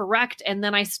politically correct. And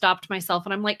then I stopped myself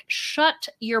and I'm like, shut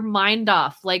your mind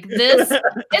off. Like, this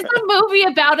is a movie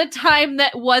about a time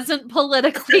that wasn't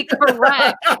politically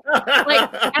correct.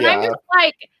 I'm just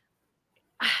like,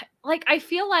 like, I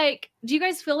feel like, do you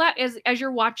guys feel that as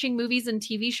you're watching movies and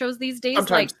TV shows these days?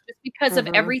 Sometimes. Like, just because of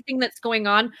everything that's going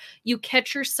on, you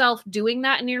catch yourself doing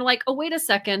that and you're like, oh, wait a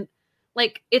second.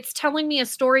 Like, it's telling me a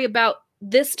story about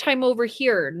this time over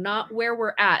here, not where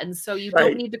we're at. And so you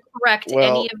don't need to correct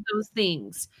any of those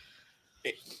things.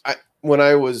 When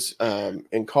I was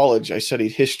in college, I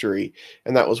studied history,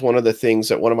 and that was one of the things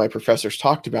that one of my professors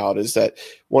talked about, is that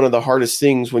one of the hardest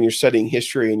things when you're studying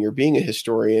history and you're being a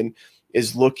historian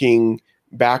is looking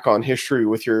back on history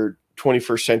with your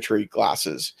 21st century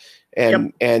glasses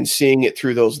and seeing it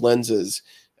through those lenses.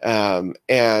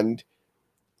 And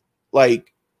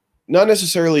like, not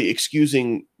necessarily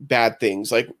excusing bad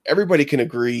things. Like, everybody can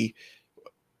agree,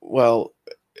 well,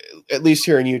 at least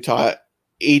here in Utah,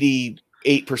 88%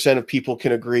 of people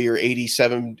can agree, or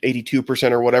 87,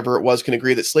 82% or whatever it was can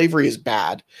agree that slavery is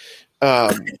bad.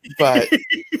 But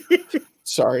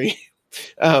sorry.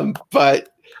 But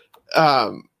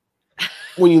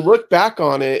when you look back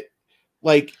on it,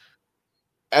 like,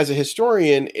 as a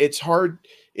historian, it's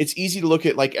easy to look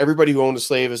at like everybody who owned a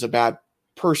slave as a bad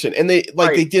person, and they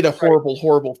did a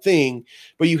horrible thing,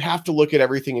 but you have to look at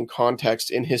everything in context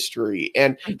in history,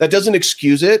 and that doesn't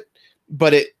excuse it,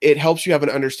 but it helps you have an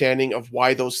understanding of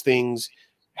why those things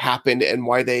happened and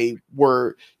why they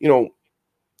were,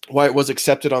 why it was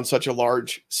accepted on such a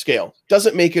large scale.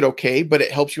 Doesn't make it okay, but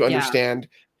it helps you understand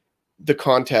the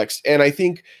context. And I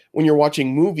think when you're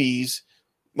watching movies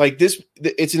like this,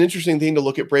 it's an interesting thing to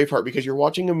look at Braveheart, because you're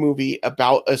watching a movie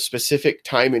about a specific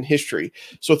time in history.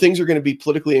 So things are going to be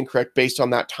politically incorrect based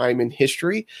on that time in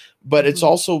history, but it's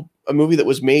also a movie that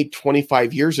was made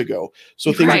 25 years ago.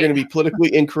 So things are going to be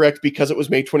politically incorrect because it was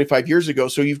made 25 years ago.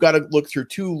 So you've got to look through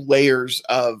two layers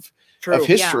of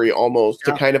history almost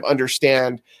to kind of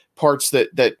understand parts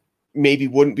that maybe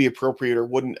wouldn't be appropriate or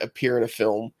wouldn't appear in a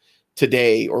film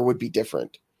today or would be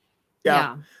different.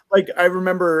 Yeah. Like, I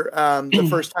remember the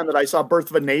first time that I saw Birth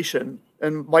of a Nation,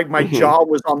 and like my jaw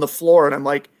was on the floor, and I'm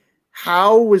like,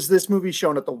 how was this movie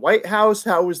shown at the White House?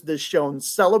 How was this shown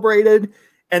celebrated?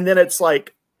 And then it's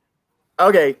like,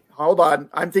 okay, hold on.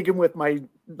 I'm thinking with my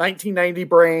 1990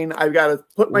 brain. I've got to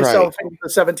put myself into the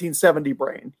 1770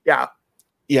 brain. Yeah.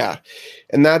 Yeah.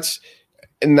 And that's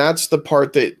the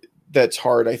part that's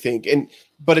hard, I think.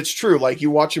 But it's true. Like,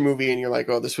 you watch a movie and you're like,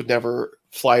 oh, this would never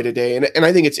fly today. And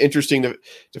I think it's interesting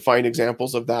to find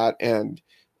examples of that. And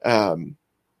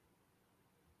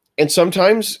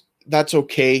sometimes that's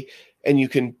okay, and you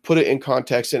can put it in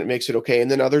context and it makes it okay. And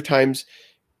then other times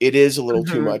it is a little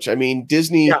too much. I mean,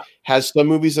 Disney has some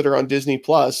movies that are on Disney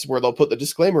Plus where they'll put the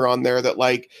disclaimer on there that,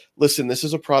 like, listen, this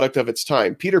is a product of its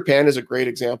time. Peter Pan is a great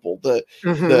example.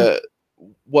 The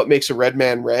What Makes a Red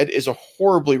Man Red is a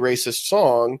horribly racist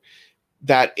song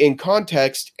that in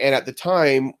context and at the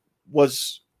time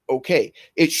was okay.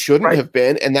 It shouldn't have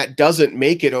been, and that doesn't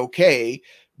make it okay,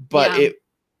 but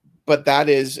that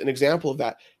is an example of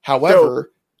that.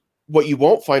 However, what you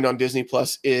won't find on Disney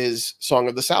Plus is Song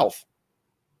of the South.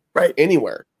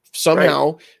 Anywhere.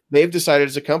 Somehow they've decided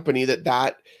as a company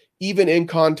that even in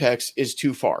context is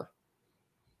too far.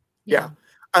 Yeah.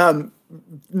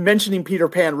 Mentioning Peter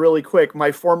Pan really quick,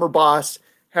 my former boss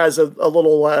has a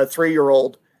little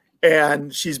 3-year-old,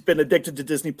 and she's been addicted to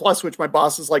Disney Plus, which my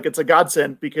boss is like, it's a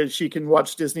godsend because she can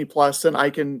watch Disney Plus and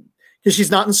because she's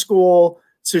not in school.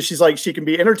 So she's like, she can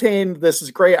be entertained. This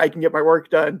is great. I can get my work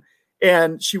done.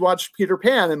 And she watched Peter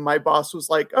Pan, and my boss was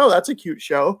like, oh, that's a cute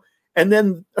show. And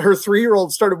then her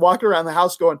 3-year-old started walking around the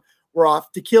house going, we're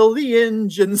off to kill the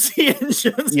engines.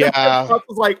 Yeah. I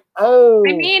was like, oh.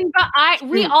 I mean, but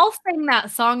we all sang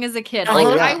that song as a kid. Like,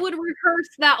 I would rehearse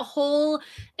that whole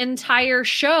entire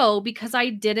show because I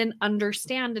didn't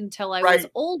understand until I was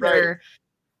older.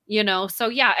 So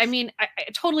yeah, I mean, I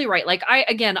totally right. Like,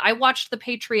 I watched The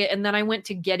Patriot, and then I went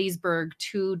to Gettysburg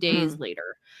 2 days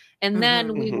later. And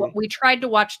then we tried to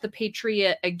watch The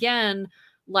Patriot again,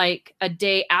 like a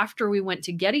day after we went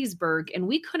to Gettysburg, and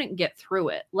we couldn't get through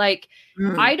it. Like,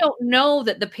 I don't know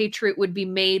that The Patriot would be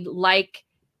made like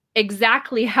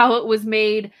exactly how it was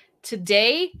made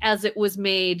today as it was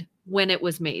made when it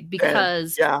was made,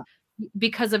 because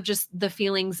of just the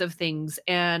feelings of things.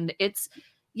 And it's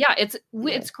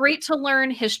great to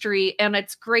learn history, and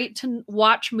it's great to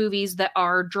watch movies that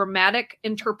are dramatic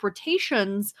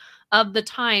interpretations of the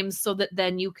times, so that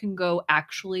then you can go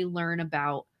actually learn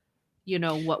about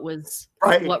what was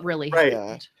what really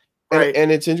happened.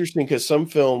 And it's interesting because some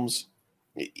films,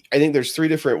 I think there's 3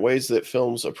 different ways that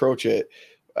films approach it.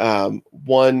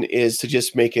 One is to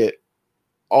just make it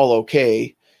all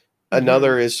okay.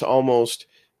 Another is to almost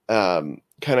kind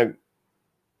of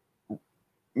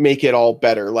make it all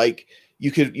better. Like,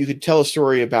 you could tell a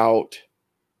story about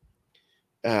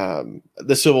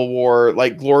the Civil War.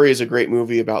 Like Glory is a great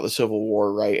movie about the Civil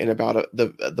War, right, and about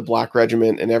the Black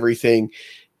Regiment and everything.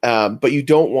 But you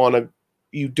don't want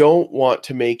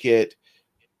to make it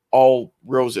all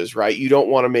roses, right? You don't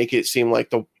want to make it seem like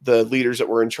the leaders that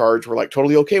were in charge were like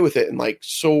totally okay with it and like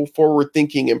so forward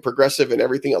thinking and progressive and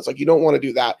everything else. Like you don't want to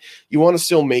do that. You want to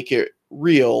still make it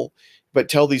real, but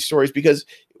tell these stories, because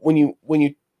when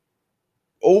you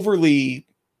overly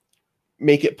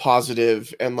make it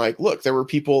positive and like, look, there were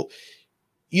people,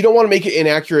 you don't want to make it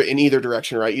inaccurate in either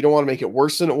direction, right? You don't want to make it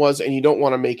worse than it was, and you don't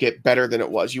want to make it better than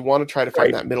it was. You want to try to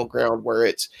find that middle ground where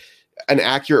it's an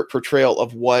accurate portrayal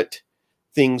of what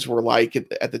things were like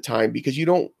at the time, because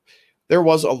there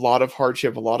was a lot of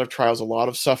hardship, a lot of trials, a lot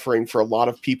of suffering for a lot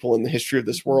of people in the history of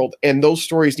this world. And those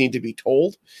stories need to be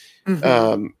told.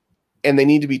 Mm-hmm. And they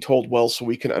need to be told well, so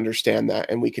we can understand that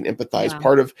and we can empathize. Yeah.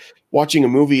 Part of watching a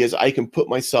movie is I can put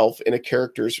myself in a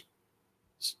character's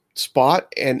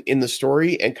spot and in the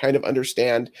story and kind of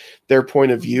understand their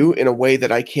point of view in a way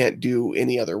that I can't do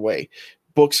any other way.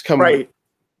 Books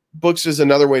is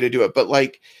another way to do it, but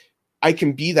like, I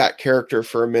can be that character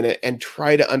for a minute and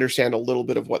try to understand a little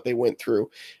bit of what they went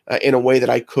through in a way that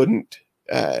I couldn't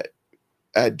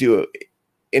do it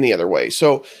any other way.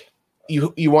 So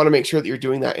you want to make sure that you're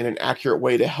doing that in an accurate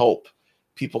way to help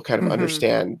people kind of mm-hmm.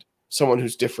 understand someone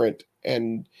who's different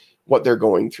and what they're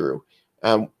going through.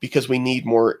 Because we need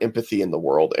more empathy in the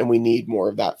world, and we need more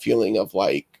of that feeling of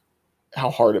like how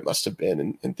hard it must have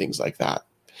been and things like that.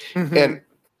 Mm-hmm.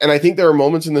 And I think there are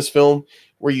moments in this film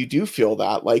where you do feel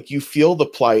that, like you feel the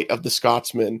plight of the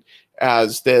Scotsman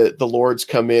as the lords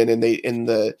come in and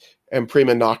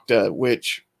Prima Nocta,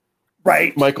 which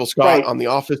Michael Scott on The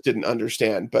Office didn't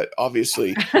understand, but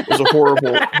obviously it was a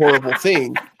horrible, horrible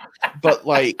thing. But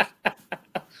like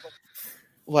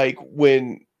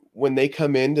when they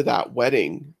come into that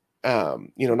wedding,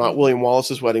 not William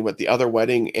Wallace's wedding, but the other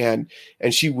wedding, and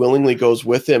she willingly goes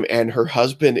with him, and her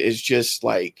husband is just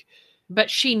like, but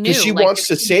she knew she wants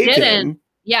to save him.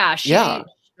 Yeah.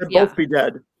 They'd both be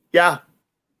dead. Yeah.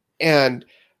 And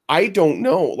I don't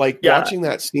know, like watching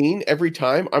that scene every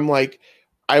time, I'm like,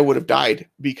 I would have died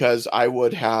because I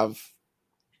would have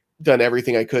done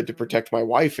everything I could to protect my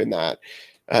wife in that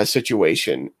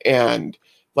situation. And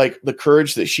like the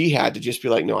courage that she had to just be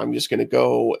like, no, I'm just going to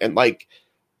go. And like,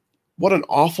 what an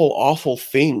awful, awful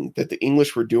thing that the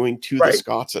English were doing to the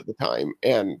Scots at the time.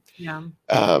 And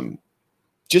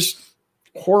just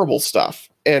horrible stuff.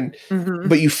 And mm-hmm.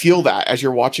 but you feel that as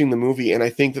you're watching the movie, and I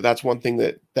think that that's one thing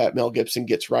that Mel Gibson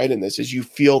gets right in this, is you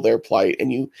feel their plight,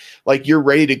 and you're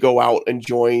ready to go out and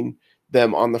join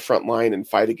them on the front line and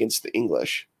fight against the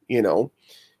English, and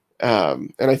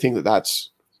I think that that's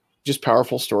just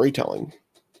powerful storytelling.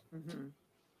 Mm-hmm.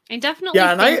 I definitely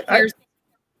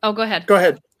go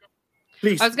ahead.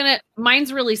 Please.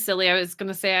 Mine's really silly. I was going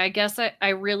to say, I guess I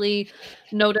really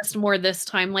noticed more this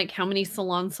time, like how many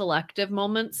salon selective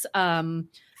moments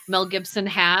Mel Gibson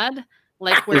had,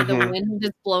 like where mm-hmm. the wind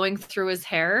is blowing through his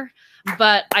hair.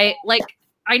 But I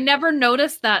never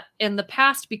noticed that in the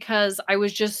past because I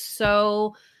was just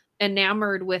so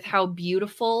enamored with how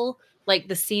beautiful like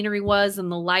the scenery was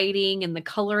and the lighting and the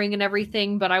coloring and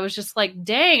everything. But I was just like,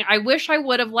 dang, I wish I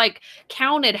would have like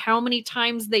counted how many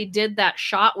times they did that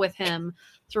shot with him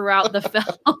throughout the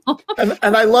film.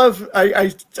 and I love, I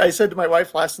said to my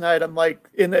wife last night, I'm like,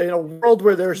 in a world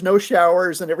where there's no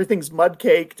showers and everything's mud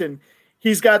caked, and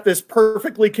he's got this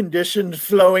perfectly conditioned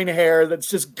flowing hair that's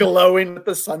just glowing with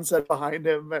the sunset behind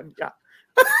him. And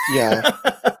yeah.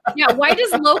 Why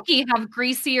does Loki have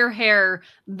greasier hair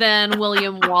than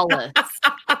William Wallace?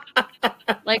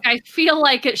 Like, I feel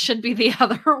like it should be the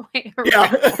other way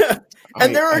around. Yeah.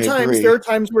 And there are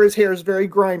times where his hair is very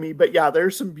grimy, but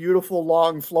there's some beautiful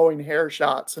long flowing hair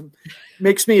shots, and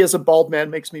makes me, as a bald man,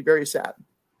 makes me very sad.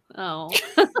 Oh.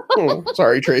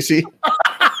 Sorry, Tracy.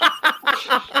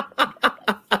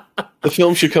 The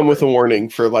film should come with a warning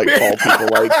for like bald people,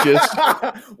 like just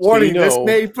warning. So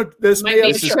this is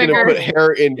going to put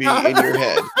hair in your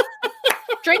head.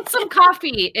 Drink some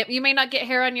coffee. You may not get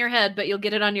hair on your head, but you'll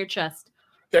get it on your chest.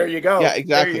 There you go. Yeah,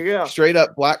 exactly. There you go. Straight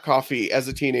up black coffee as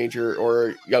a teenager or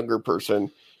a younger person.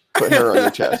 Put hair on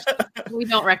your chest. We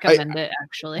don't recommend it,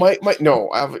 actually. No,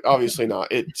 obviously not.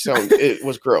 It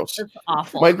was gross. It's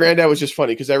awful. My granddad was just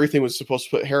funny because everything was supposed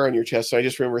to put hair on your chest. So I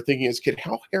just remember thinking as a kid,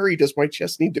 how hairy does my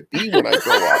chest need to be when I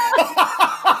grow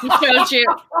up? He showed you.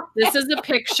 This is a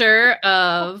picture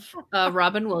of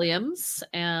Robin Williams,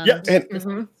 and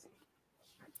mm-hmm.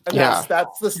 And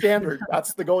that's the standard.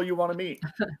 That's the goal you want to meet.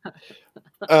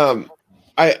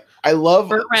 I love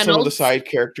some of the side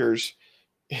characters.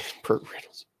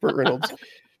 Burt Reynolds,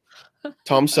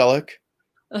 Tom Selleck,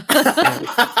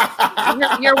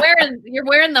 You're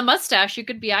wearing the mustache. You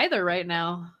could be either right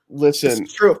now. Listen,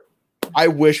 it's true. I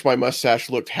wish my mustache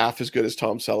looked half as good as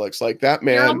Tom Selleck's. Like that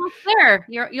man. You're almost there.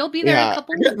 You'll be there in a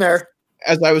couple getting there.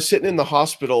 As I was sitting in the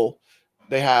hospital,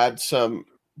 they had some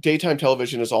daytime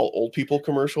television is all old people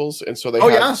commercials, and so they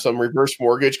had some reverse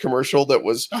mortgage commercial that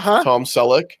was Tom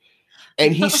Selleck,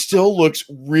 and he still looks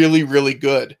really, really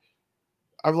good.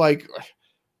 I'm like,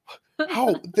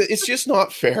 how? It's just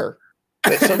not fair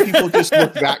that some people just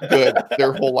look that good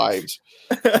their whole lives.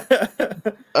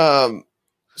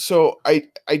 So I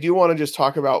do want to just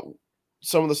talk about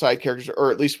some of the side characters,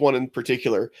 or at least one in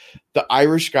particular. The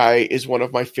Irish guy is one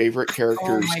of my favorite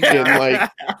characters in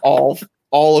like all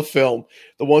of film.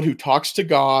 The one who talks to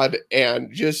God,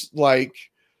 and just like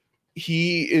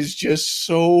he is just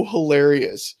so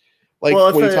hilarious. Like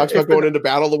when he talks about going into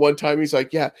battle the one time, he's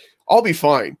like, "Yeah, I'll be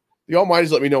fine. The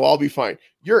Almighty's let me know I'll be fine.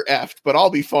 You're effed, but I'll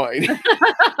be fine."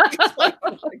 Like,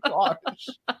 oh my gosh.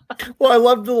 Well, I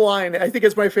love the line. I think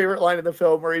it's my favorite line in the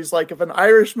film where he's like, if an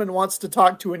Irishman wants to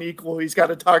talk to an equal, he's got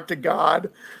to talk to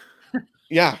God.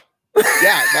 Yeah.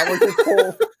 Yeah, that was his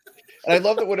whole... And I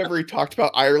love that whenever he talked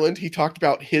about Ireland, he talked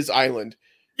about his island.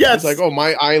 Yes. He's like, oh,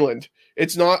 my island.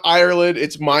 It's not Ireland,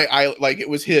 it's my island. Like, it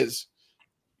was his.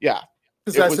 Yeah.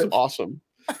 Possessive. It was awesome.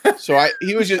 So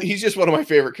he's just one of my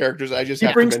favorite characters. I just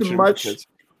have to mention him.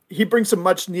 He brings some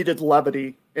much needed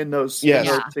levity in those scenes.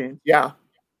 Yeah.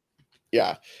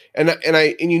 Yeah. And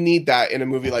you need that in a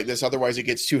movie like this. Otherwise it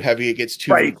gets too heavy. It gets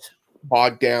too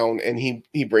bogged down, and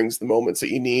he brings the moments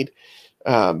that you need.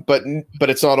 But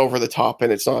it's not over the top,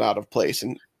 and it's not out of place.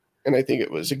 And I think it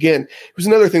was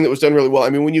another thing that was done really well. I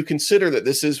mean, when you consider that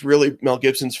this is really Mel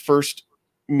Gibson's first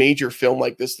major film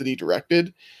like this that he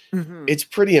directed, it's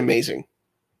pretty amazing.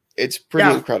 It's pretty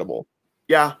incredible.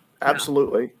 Yeah,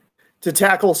 absolutely. Yeah. To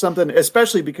tackle something,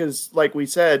 especially because, like we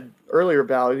said earlier,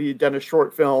 Val, he'd done a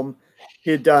short film. He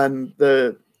had done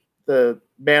the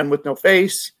Man with No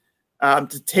Face.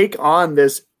 To take on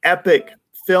this epic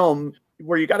film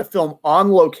where you got to film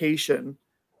on location,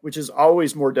 which is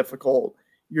always more difficult.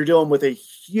 You're dealing with a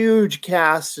huge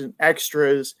cast and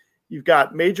extras. You've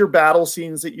got major battle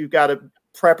scenes that you've got to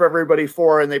prep everybody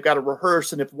for, and they've got to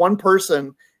rehearse. And if one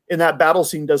person in that battle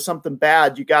scene does something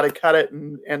bad, you got to cut it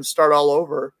and start all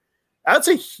over. That's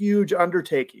a huge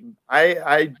undertaking.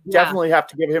 I definitely have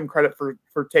to give him credit for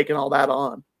taking all that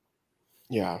on.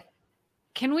 Yeah.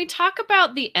 Can we talk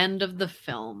about the end of the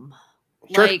film?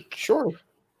 Sure.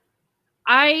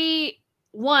 I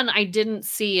didn't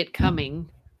see it coming.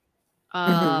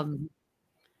 I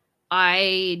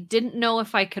didn't know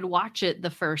if I could watch it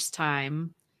the first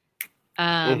time.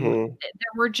 There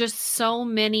were just so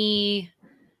many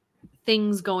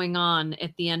things going on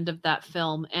at the end of that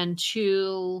film. And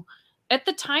at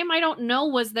the time, I don't know,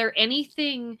 was there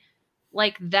anything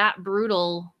like that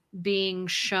brutal being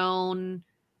shown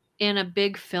in a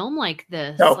big film like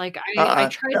this? No. Like I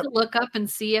tried to look up and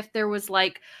see if there was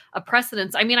like a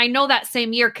precedence. I mean, I know that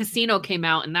same year Casino came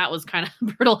out and that was kind of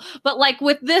brutal, but like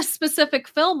with this specific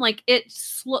film, like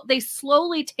they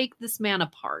slowly take this man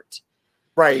apart.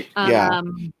 Right. Yeah.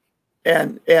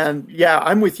 And yeah,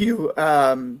 I'm with you.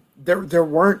 There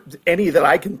weren't any that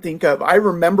I can think of. I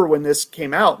remember when this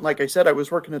came out, like I said, I was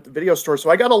working at the video store,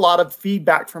 so I got a lot of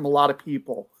feedback from a lot of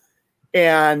people.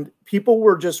 And people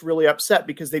were just really upset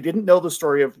because they didn't know the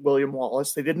story of William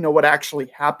Wallace. They didn't know what actually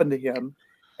happened to him.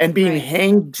 And being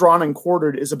hanged, drawn, and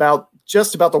quartered is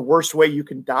just about the worst way you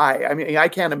can die. I mean, I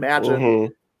can't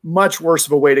imagine much worse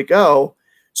of a way to go.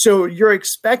 So you're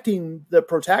expecting the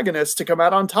protagonist to come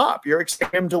out on top. You're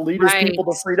expecting him to lead his people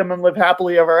to freedom and live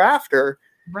happily ever after.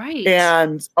 Right.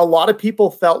 And a lot of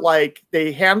people felt like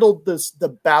they handled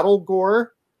the battle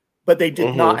gore, but they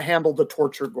did not handle the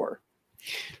torture gore.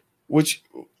 Which,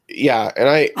 yeah, and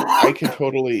I can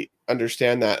totally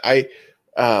understand that.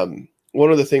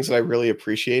 One of the things that I really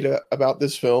appreciate about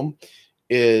this film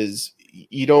is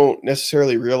you don't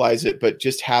necessarily realize it, but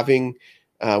just having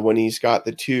when he's got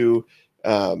the two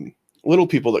little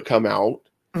people that come out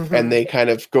and they kind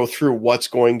of go through what's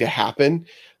going to happen,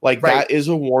 like that is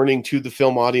a warning to the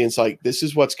film audience, like this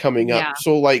is what's coming up.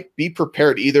 So like be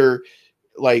prepared, either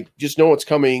like just know what's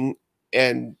coming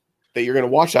and that you're going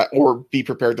to watch that, or be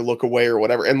prepared to look away or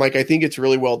whatever. And like I think it's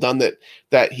really well done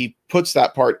that he puts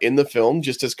that part in the film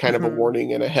just as kind of a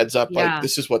warning and a heads up, like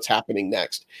this is what's happening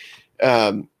next.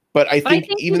 But I think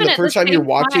even the first time you're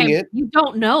watching it, you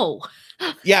don't know.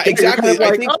 Yeah, exactly.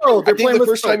 I think the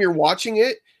first time you're watching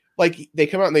it, like they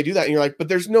come out and they do that, and you're like, but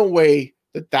there's no way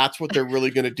that's what they're really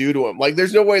going to do to him. Like,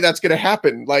 there's no way that's going to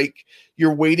happen. Like,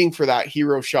 you're waiting for that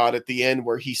hero shot at the end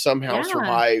where he somehow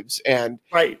survives, and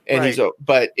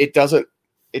but it doesn't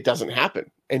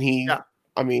happen. And Yeah.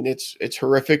 I mean, it's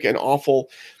horrific and awful,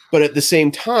 but at the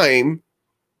same time,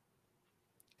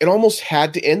 it almost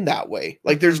had to end that way.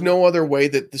 Like there's no other way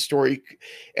that the story,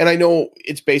 and I know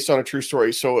it's based on a true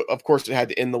story, so of course it had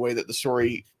to end the way that the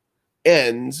story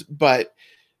ends, but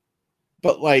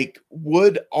like,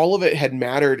 would all of it had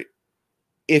mattered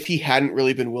if he hadn't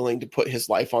really been willing to put his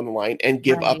life on the line and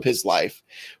give up his life?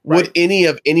 Would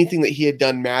anything that he had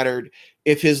done mattered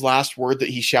if his last word that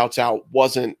he shouts out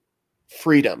wasn't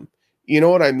freedom? You know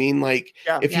what I mean? Like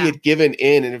if he had given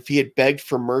in and if he had begged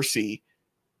for mercy,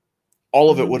 all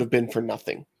of it would have been for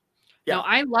nothing. Yeah. No,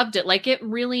 I loved it. Like it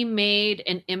really made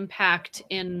an impact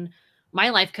in my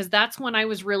life, because that's when I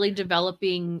was really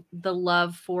developing the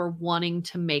love for wanting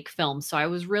to make films. So I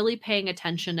was really paying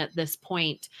attention at this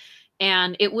point.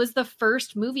 And it was the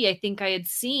first movie I think I had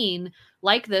seen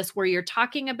like this, where you're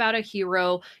talking about a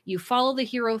hero, you follow the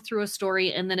hero through a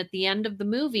story, and then at the end of the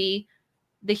movie,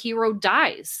 the hero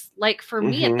dies. Like for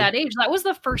me at that age, that was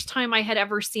the first time I had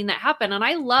ever seen that happen. And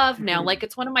I love now, like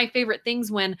it's one of my favorite things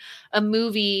when a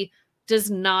movie does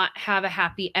not have a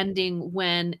happy ending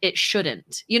when it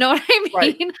shouldn't. You know what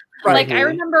I mean? Like I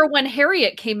remember when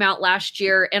Harriet came out last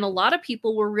year, and a lot of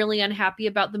people were really unhappy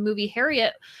about the movie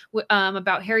Harriet,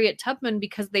 about Harriet Tubman,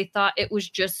 because they thought it was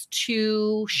just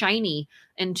too shiny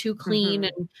and too clean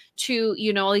and too,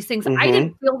 you know, all these things. I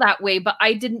didn't feel that way, but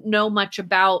I didn't know much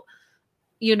about,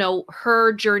 you know,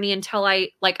 her journey until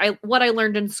what I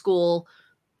learned in school.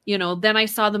 You know, then I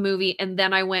saw the movie and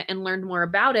then I went and learned more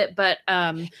about it. But,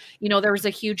 you know, there was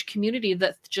a huge community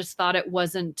that just thought it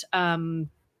wasn't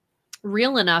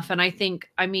real enough. And I think,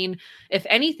 I mean, if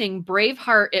anything,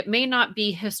 Braveheart, it may not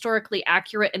be historically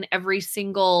accurate in every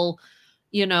single,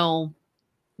 you know,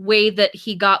 way that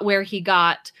he got where he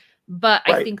got. But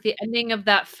I think the ending of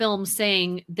that film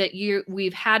saying that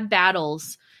we've had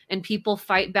battles and people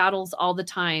fight battles all the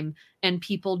time and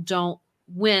people don't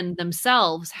win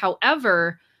themselves.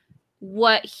 However,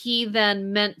 what he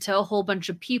then meant to a whole bunch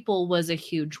of people was a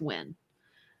huge win.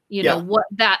 You know, what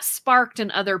that sparked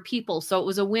in other people. So it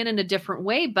was a win in a different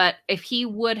way. But if he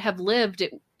would have lived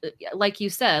it, like you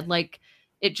said, like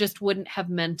it just wouldn't have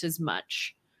meant as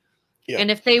much. Yeah.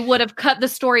 And if they would have cut the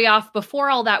story off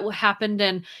before all that happened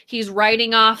and he's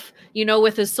riding off, you know,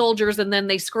 with his soldiers, and then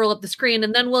they scroll up the screen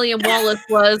and then William Wallace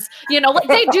was, you know, like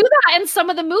they do that in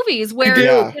some of the movies where,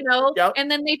 you know,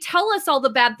 and then they tell us all the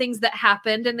bad things that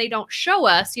happened and they don't show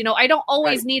us, you know, I don't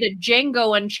always need a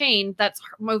Django Unchained. That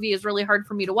movie is really hard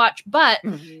for me to watch, but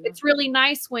it's really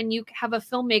nice when you have a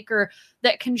filmmaker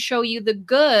that can show you the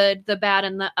good, the bad,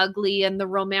 and the ugly and the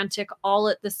romantic all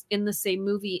at this in the same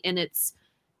movie.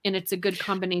 And it's a good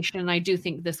combination. And I do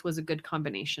think this was a good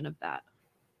combination of that.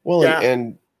 Well,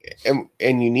 and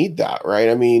you need that, right?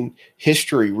 I mean,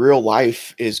 history, real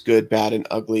life is good, bad, and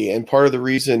ugly. And part of the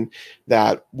reason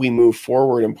that we move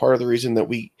forward and part of the reason that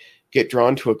we get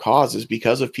drawn to a cause is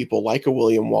because of people like a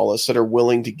William Wallace that are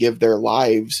willing to give their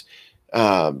lives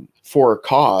for a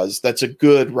cause that's a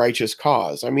good, righteous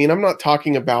cause. I mean, I'm not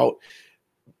talking about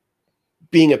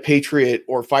being a patriot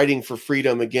or fighting for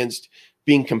freedom against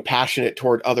being compassionate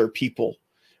toward other people.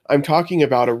 I'm talking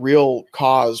about a real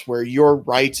cause where your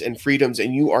rights and freedoms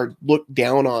and you are looked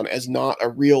down on as not a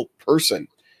real person.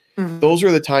 Those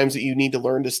are the times that you need to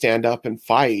learn to stand up and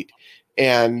fight.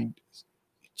 And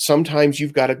sometimes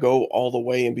you've got to go all the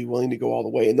way and be willing to go all the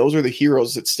way. And those are the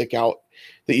heroes that stick out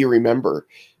that you remember.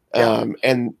 And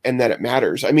that it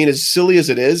matters. I mean, as silly as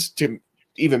it is to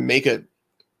even make a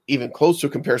even close to a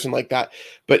comparison like that,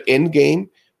 but Endgame,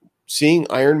 seeing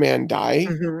Iron Man die,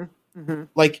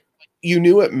 like you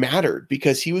knew it mattered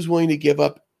because he was willing to give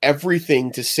up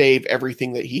everything to save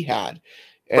everything that he had.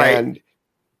 And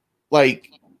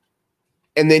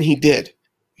and then he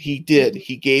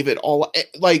gave it all.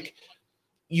 Like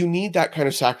you need that kind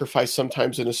of sacrifice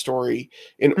sometimes in a story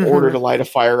in order to light a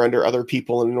fire under other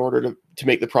people and in order to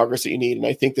make the progress that you need. And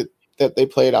I think that they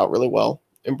play it out really well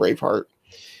in Braveheart.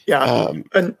 Yeah.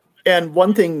 And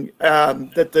one thing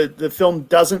that the film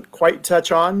doesn't quite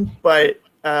touch on, but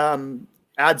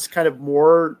adds kind of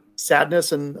more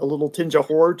sadness and a little tinge of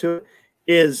horror to it,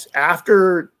 is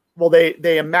after,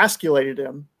 they emasculated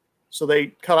him. So they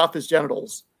cut off his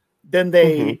genitals. Then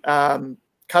they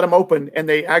cut him open and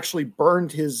they actually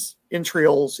burned his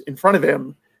entrails in front of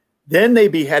him. Then they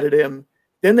beheaded him.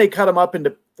 Then they cut him up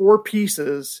into 4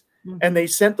 pieces and they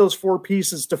sent those 4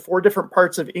 pieces to 4 different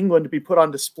parts of England to be put on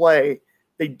display.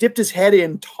 They dipped his head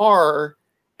in tar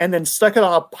and then stuck it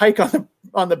on a pike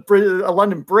on the bridge, a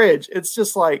London Bridge. It's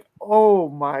just like, oh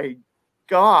my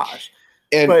gosh!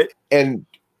 And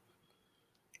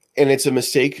it's a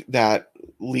mistake that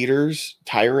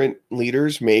tyrant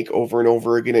leaders make over and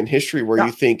over again in history, where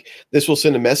you think this will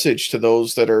send a message to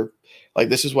those that are like,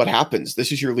 this is what happens.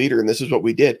 This is your leader and this is what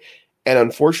we did. And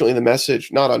unfortunately, the message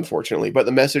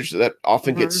that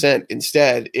often gets sent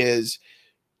instead is,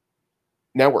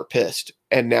 now we're pissed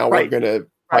and now we're going to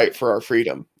fight for our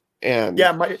freedom. And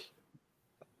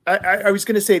I was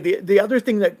going to say the other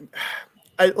thing that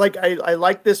I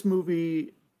like this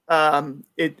movie.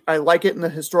 I like it in the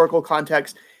historical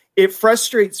context. It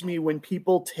frustrates me when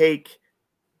people take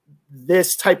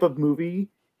this type of movie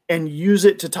and use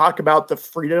it to talk about the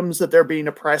freedoms that they're being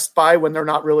oppressed by when they're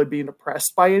not really being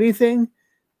oppressed by anything.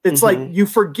 It's like, you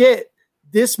forget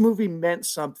this movie meant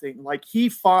something. Like, he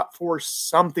fought for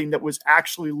something that was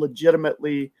actually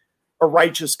legitimately a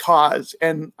righteous cause.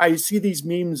 And I see these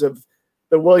memes of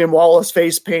the William Wallace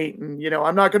face paint and,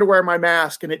 I'm not going to wear my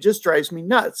mask. And it just drives me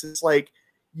nuts. It's like,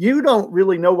 you don't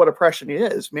really know what oppression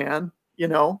is, man.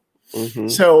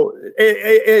 So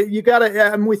you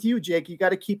gotta, I'm with you, Jake. You got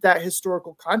to keep that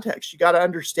historical context. You got to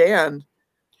understand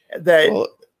that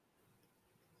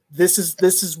this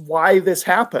is why this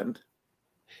happened.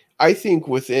 I think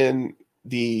within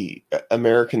the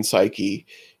American psyche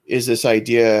is this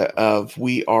idea of,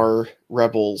 we are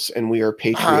rebels and we are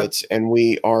patriots and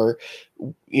we are,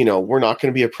 we're not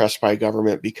going to be oppressed by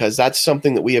government, because that's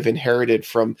something that we have inherited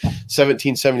from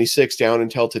 1776 down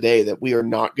until today, that we are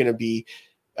not going to be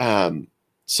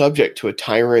subject to a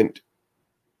tyrant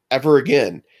ever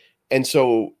again. And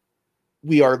so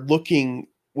we are looking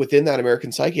within that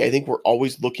American psyche. I think we're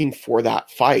always looking for that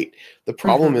fight. The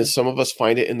problem is some of us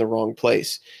find it in the wrong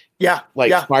place.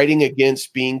 Fighting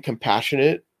against being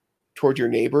compassionate toward your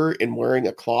neighbor and wearing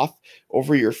a cloth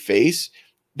over your face.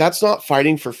 That's not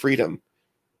fighting for freedom.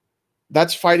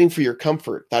 That's fighting for your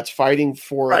comfort. That's fighting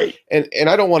for, and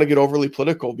I don't want to get overly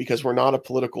political, because we're not a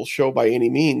political show by any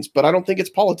means, but I don't think it's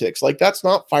politics. Like, that's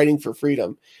not fighting for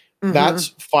freedom. That's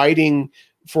fighting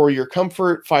for your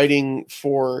comfort, fighting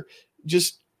for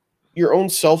just your own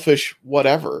selfish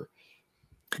whatever.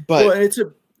 But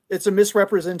it's a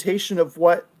misrepresentation of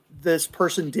what this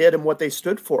person did and what they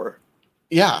stood for.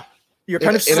 Yeah. You're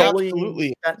kind of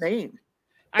sullying that name.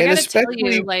 I gotta tell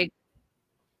you,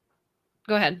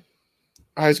 go ahead.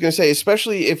 I was going to say,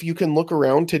 especially if you can look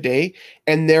around today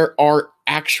and there are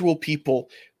actual people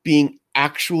being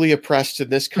actually oppressed in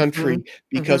this country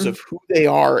because of who they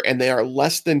are, and they are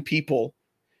less than people,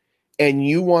 and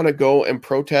you want to go and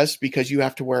protest because you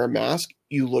have to wear a mask,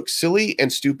 you look silly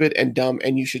and stupid and dumb,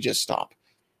 and you should just stop.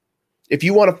 If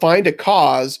you want to find a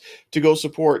cause to go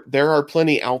support, there are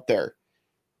plenty out there,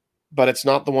 but it's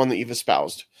not the one that you've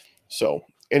espoused. So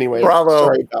anyway,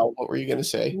 sorry, Val, what were you going to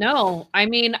say? No, I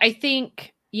mean, I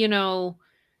think,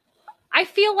 I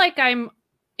feel like I'm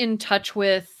in touch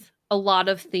with a lot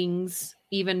of things,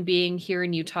 even being here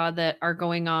in Utah, that are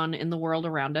going on in the world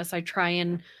around us. I try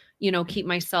and, keep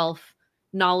myself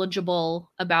knowledgeable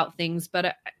about things,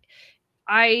 but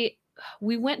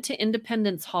we went to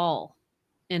Independence Hall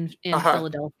in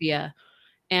Philadelphia,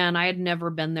 and I had never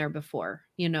been there before,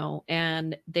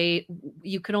 and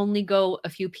you could only go a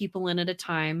few people in at a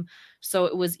time. So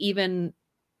it was even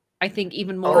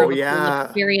more of a cool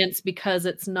experience, because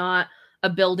it's not a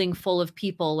building full of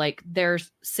people. Like,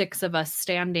 there's 6 of us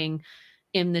standing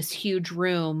in this huge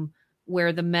room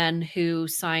where the men who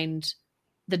signed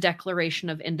the Declaration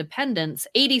of Independence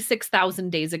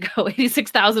 86,000 days ago,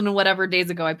 86,000 and whatever days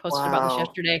ago, I posted about this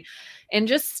yesterday, and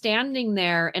just standing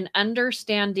there and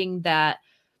understanding that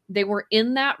they were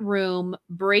in that room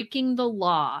breaking the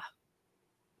law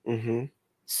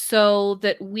so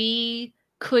that we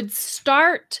could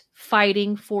start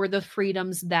fighting for the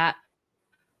freedoms that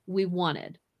we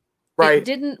wanted. It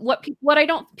didn't, what I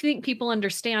don't think people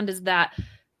understand is that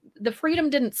the freedom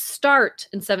didn't start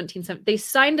in 1770. They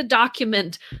signed a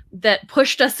document that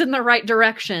pushed us in the right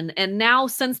direction. And now,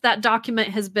 since that document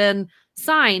has been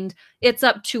signed, it's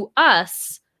up to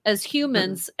us as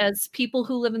humans, as people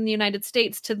who live in the United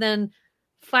States, to then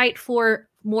fight for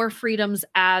more freedoms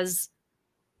as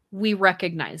we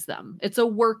recognize them. It's a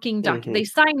working document. They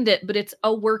signed it, but it's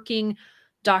a working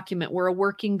document. We're a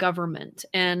working government.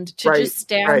 And to just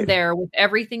stand there with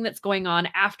everything that's going on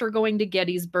after going to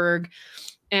Gettysburg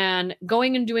and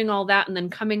going and doing all that, and then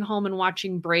coming home and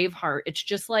watching Braveheart, it's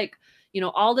just like,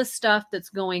 all this stuff that's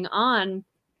going on.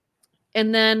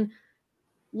 And then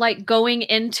like going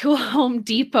into a Home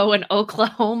Depot in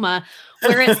Oklahoma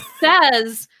where it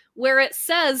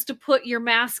says to put your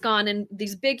mask on, and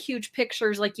these big, huge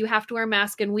pictures, like you have to wear a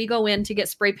mask, and we go in to get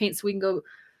spray paint so we can go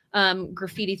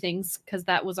graffiti things, because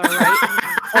that was all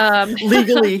right.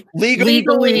 Legally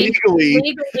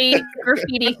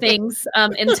graffiti things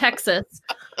in Texas.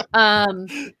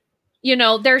 you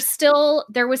know, there was still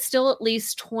at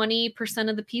least 20%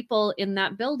 of the people in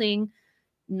that building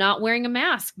not wearing a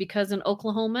mask, because in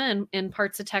Oklahoma and in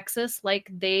parts of Texas, like,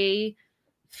 they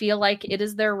feel like it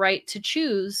is their right to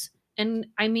choose. And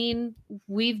I mean,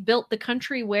 we've built the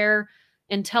country where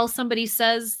until somebody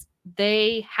says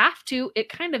they have to, it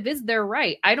kind of is their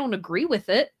right. I don't agree with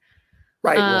it.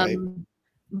 Right.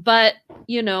 But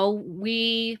you know,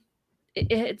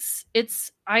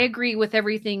 I agree with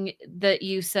everything that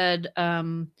you said,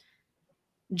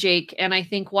 Jake. And I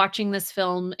think watching this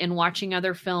film and watching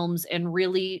other films and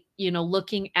really, you know,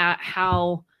 looking at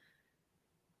how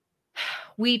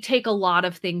we take a lot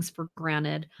of things for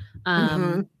granted.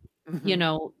 You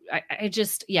know, I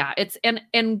just, yeah, it's,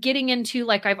 and getting into,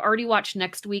 like, I've already watched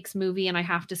next week's movie, and I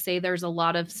have to say there's a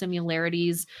lot of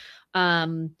similarities,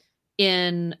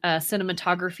 in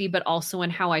cinematography, but also in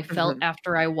how I felt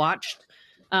after I watched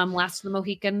Last of the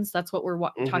Mohicans. That's what we're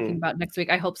talking about next week.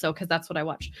 I hope so, because that's what I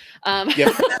watched. Yep,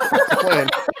 that's the plan.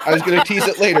 I was going to tease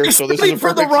it later, so this is a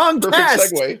perfect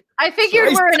segue. I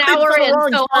figured we're an hour in,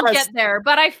 so I'll get there.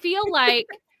 But I feel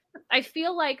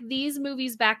like these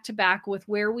movies back to back with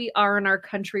where we are in our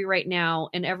country right now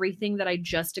and everything that I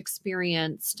just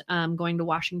experienced, going to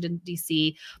Washington,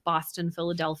 D.C., Boston,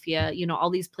 Philadelphia, you know, all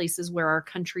these places where our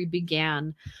country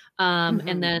began,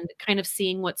 and then kind of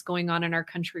seeing what's going on in our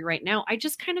country right now, I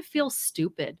just kind of feel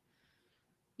stupid.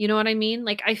 You know what I mean?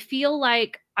 Like, I feel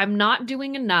like I'm not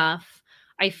doing enough.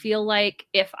 I feel like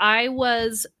if I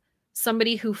was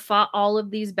somebody who fought all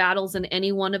of these battles in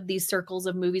any one of these circles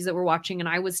of movies that we're watching, and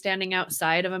I was standing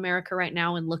outside of America right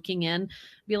now and looking in,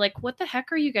 be like, what the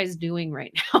heck are you guys doing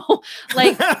right now? So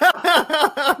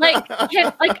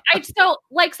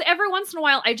every once in a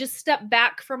while, I just step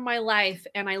back from my life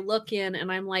and I look in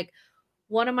and I'm like,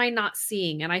 what am I not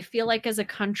seeing? And I feel like as a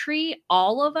country,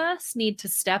 all of us need to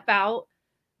step out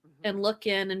and look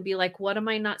in and be like, what am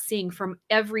I not seeing from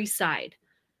every side?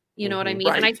 You know what I mean?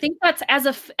 Right. And I think that's, as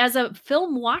a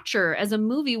film watcher, as a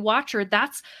movie watcher,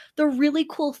 that's the really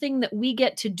cool thing that we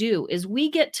get to do, is we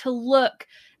get to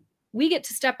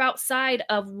step outside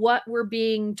of what we're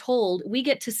being told. We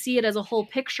get to see it as a whole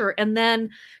picture and then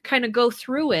kind of go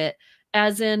through it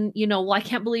as in, you know, well, I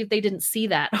can't believe they didn't see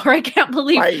that, or I can't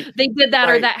believe they did that,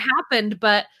 or that happened.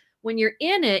 But when you're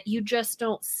in it, you just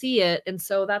don't see it. And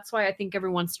so that's why I think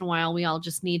every once in a while, we all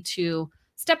just need to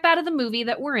step out of the movie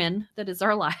that we're in, that is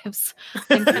our lives,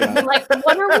 and kind of be like,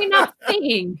 what are we not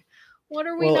seeing? What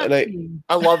are we not seeing?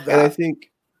 I love that. And I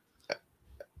think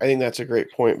that's a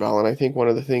great point, Val. And I think one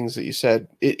of the things that you said,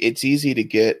 it's easy to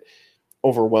get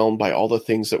overwhelmed by all the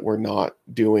things that we're not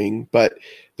doing. But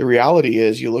the reality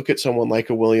is, you look at someone like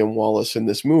a William Wallace in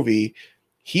this movie,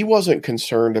 he wasn't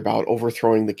concerned about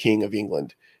overthrowing the King of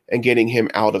England and getting him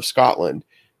out of Scotland.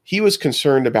 He was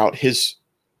concerned about his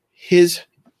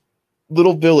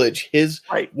little village, his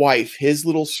wife, his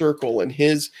little circle, and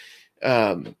his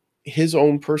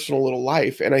own personal little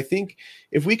life. And I think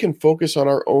if we can focus on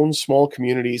our own small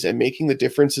communities and making the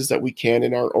differences that we can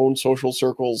in our own social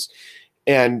circles,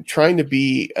 and trying to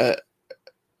be a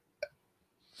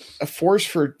force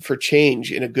for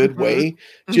change in a good way,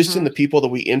 just in the people that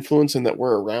we influence and that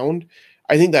we're around,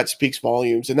 I think that speaks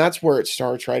volumes. And that's where it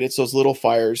starts, right? It's those little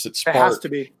fires that spark. It has to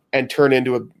be. And turn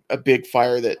into a big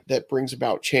fire that brings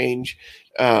about change.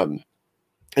 And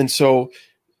so,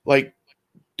 like,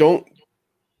 don't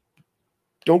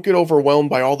get overwhelmed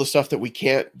by all the stuff that we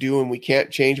can't do and we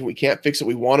can't change and we can't fix that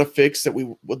we want to fix, that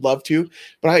we would love to.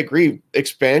 But I agree,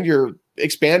 expand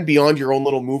beyond your own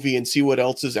little movie and see what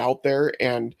else is out there,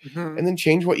 and then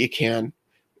change what you can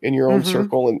in your own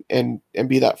circle and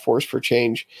be that force for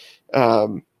change.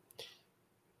 Yeah.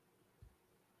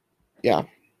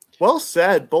 Well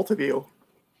said, both of you.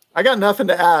 I got nothing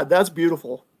to add. That's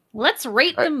beautiful. Let's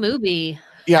rate the movie.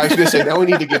 Yeah, I was going to say, now we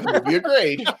need to give the movie a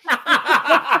grade.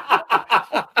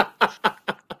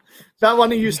 Now, why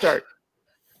don't you start?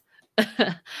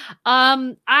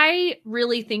 I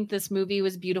really think this movie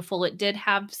was beautiful. It did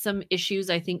have some issues,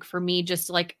 I think, for me,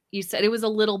 just like you said, it was a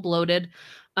little bloated.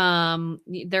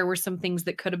 There were some things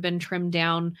that could have been trimmed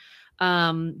down.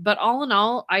 But all in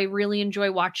all, I really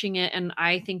enjoy watching it, and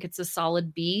I think it's a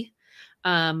solid B.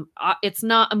 It's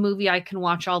not a movie I can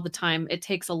watch all the time. It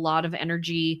takes a lot of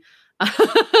energy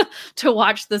to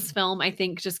watch this film, I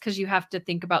think, just because you have to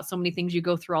think about so many things. You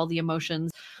go through all the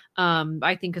emotions.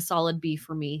 I think a solid B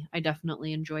for me. I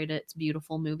definitely enjoyed it. It's a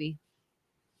beautiful movie.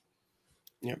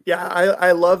 Yeah,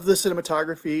 I love the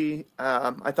cinematography.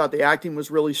 I thought the acting was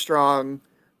really strong.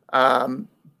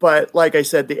 But like I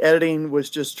said, the editing was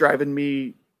just driving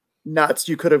me nuts.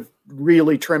 You could have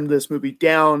really trimmed this movie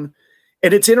down.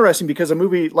 And it's interesting because a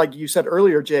movie, like you said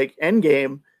earlier, Jake,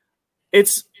 Endgame,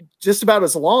 it's just about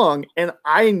as long, and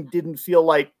I didn't feel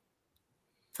like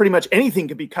pretty much anything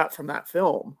could be cut from that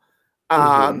film.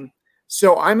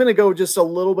 So I'm going to go just a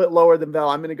little bit lower than Val.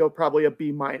 I'm going to go probably a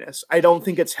B-. I don't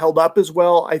think it's held up as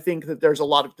well. I think that there's a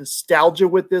lot of nostalgia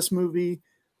with this movie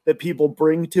that people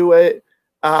bring to it.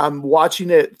 Watching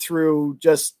it through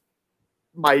just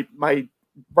my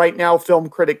right now film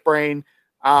critic brain,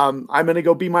 I'm going to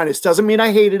go B-. Doesn't mean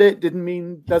I hated it. Doesn't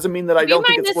mean that I don't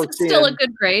think it's worth seeing. Still a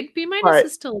good grade. B-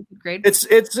 is still a good grade.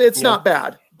 It's not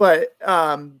bad, but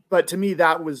to me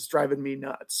that was driving me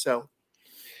nuts. So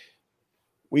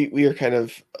we are kind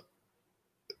of a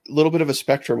little bit of a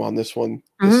spectrum on this one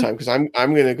this time, because I'm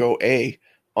going to go A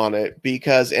on it,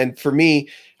 because, and for me,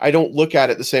 I don't look at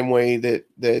it the same way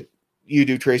that you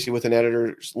do, Tracy, with an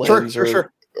editor's lens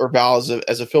or Val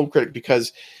as a film critic,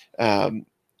 because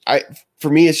for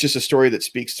me, it's just a story that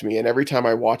speaks to me. And every time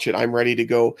I watch it, I'm ready to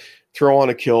go throw on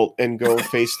a kilt and go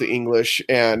face the English.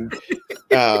 And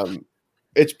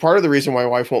it's part of the reason my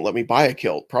wife won't let me buy a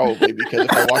kilt, probably, because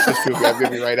if I watch this movie, I'm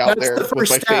going to be right out there with my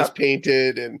face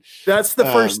painted. And that's the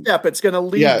first step. It's going to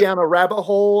lead down a rabbit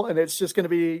hole, and it's just going to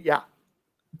be,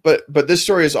 But this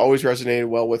story has always resonated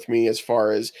well with me, as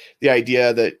far as the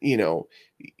idea that,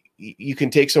 you can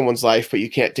take someone's life, but you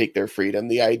can't take their freedom.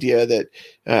 The idea that,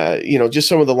 just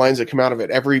some of the lines that come out of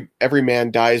it, every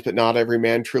man dies, but not every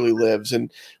man truly lives. And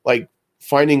like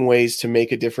finding ways to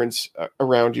make a difference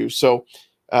around you. So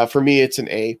for me, it's an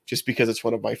A, just because it's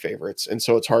one of my favorites. And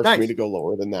so it's hard for me to go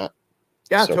lower than that.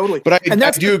 Yeah, totally. But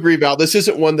I do agree, Val. This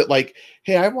isn't one that like,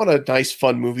 hey, I want a nice,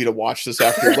 fun movie to watch this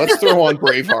afternoon. Let's throw on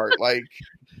Braveheart. Like,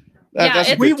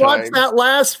 we watched that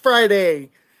last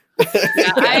Friday.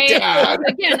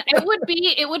 Again,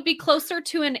 it would be closer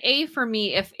to an A for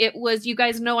me if it was. You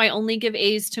guys know I only give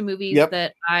A's to movies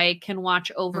that I can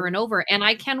watch over and over, and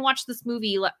I can watch this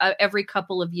movie every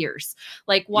couple of years.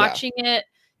 Like watching it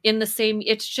in the same.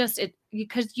 It's just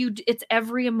because it's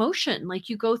every emotion. Like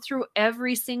you go through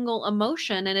every single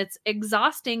emotion, and it's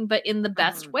exhausting, but in the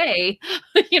best way,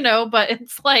 But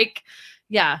it's like,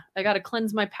 I got to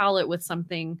cleanse my palate with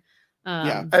something.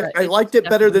 I liked it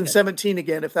better than 17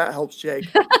 again, if that helps, Jake.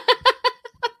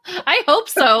 I hope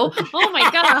so. Oh my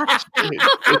gosh.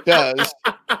 It does.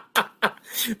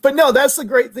 But no, that's the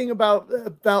great thing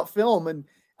about film. And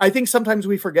I think sometimes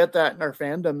we forget that in our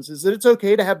fandoms, is that it's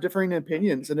okay to have differing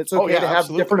opinions, and it's okay to have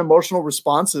different emotional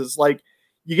responses. Like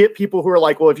you get people who are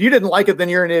like, well, if you didn't like it, then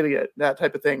you're an idiot, that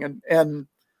type of thing. And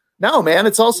no, man,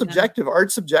 it's all subjective.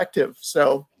 Art's subjective.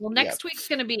 So, next week's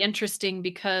going to be interesting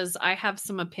because I have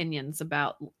some opinions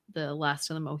about The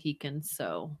Last of the Mohicans.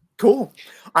 So cool.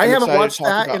 I haven't watched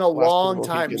that in a long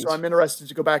time, so I'm interested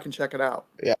to go back and check it out.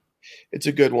 Yeah, it's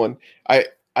a good one. I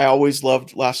always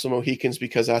loved Last of the Mohicans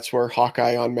because that's where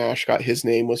Hawkeye on MASH got his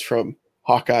name, was from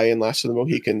Hawkeye and Last of the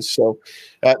Mohicans. So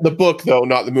the book, though,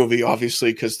 not the movie,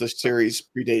 obviously, because the series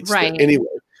predates it anyway.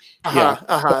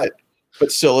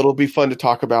 But still, it'll be fun to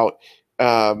talk about.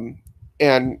 And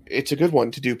it's a good one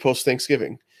to do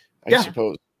post-Thanksgiving, I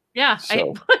suppose. Yeah,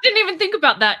 so. I didn't even think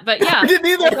about that, but yeah. I didn't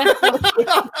either.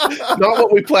 Not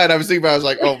what we planned. I was thinking about it. I was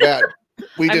like, oh, man,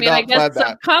 we did not plan that.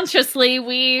 Subconsciously,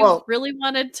 we really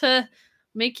wanted to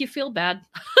make you feel bad.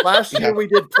 Last year, we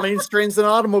did Planes, Trains, and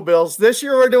Automobiles. This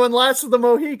year, we're doing Last of the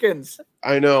Mohicans.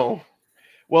 I know.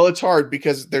 Well, it's hard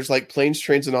because there's like Planes,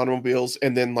 Trains, and Automobiles,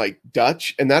 and then like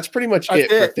Dutch, and that's pretty much it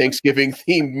for Thanksgiving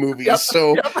themed movies. Yep.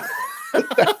 So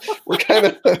we're kind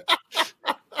of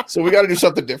so we got to do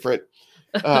something different.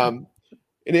 In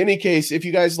any case, if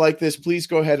you guys like this, please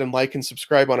go ahead and like and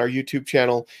subscribe on our YouTube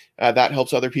channel. That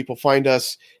helps other people find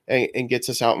us and gets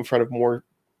us out in front of more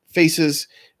faces.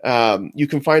 You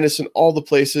can find us in all the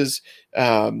places: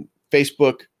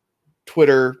 Facebook,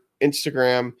 Twitter,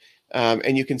 Instagram,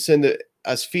 and you can send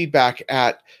us feedback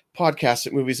at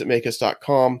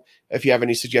podcast@moviesthatmakeus.com. If you have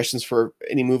any suggestions for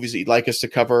any movies that you'd like us to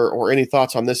cover, or any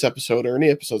thoughts on this episode or any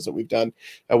episodes that we've done,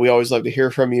 we always love to hear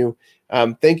from you.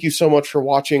 Thank you so much for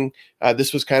watching.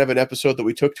 This was kind of an episode that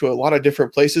we took to a lot of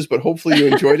different places, but hopefully you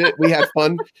enjoyed it. We had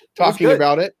fun talking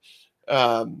about it.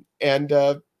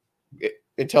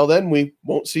 Until then, we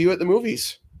won't see you at the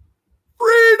movies.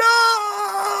 Freedom!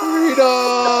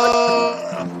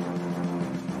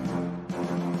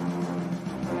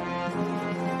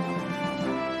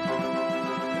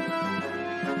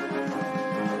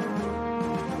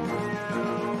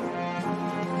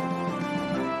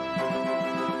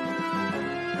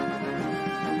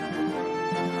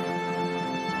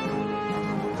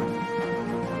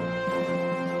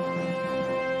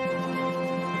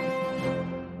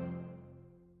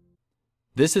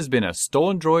 This has been a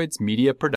Stolen Droids Media production.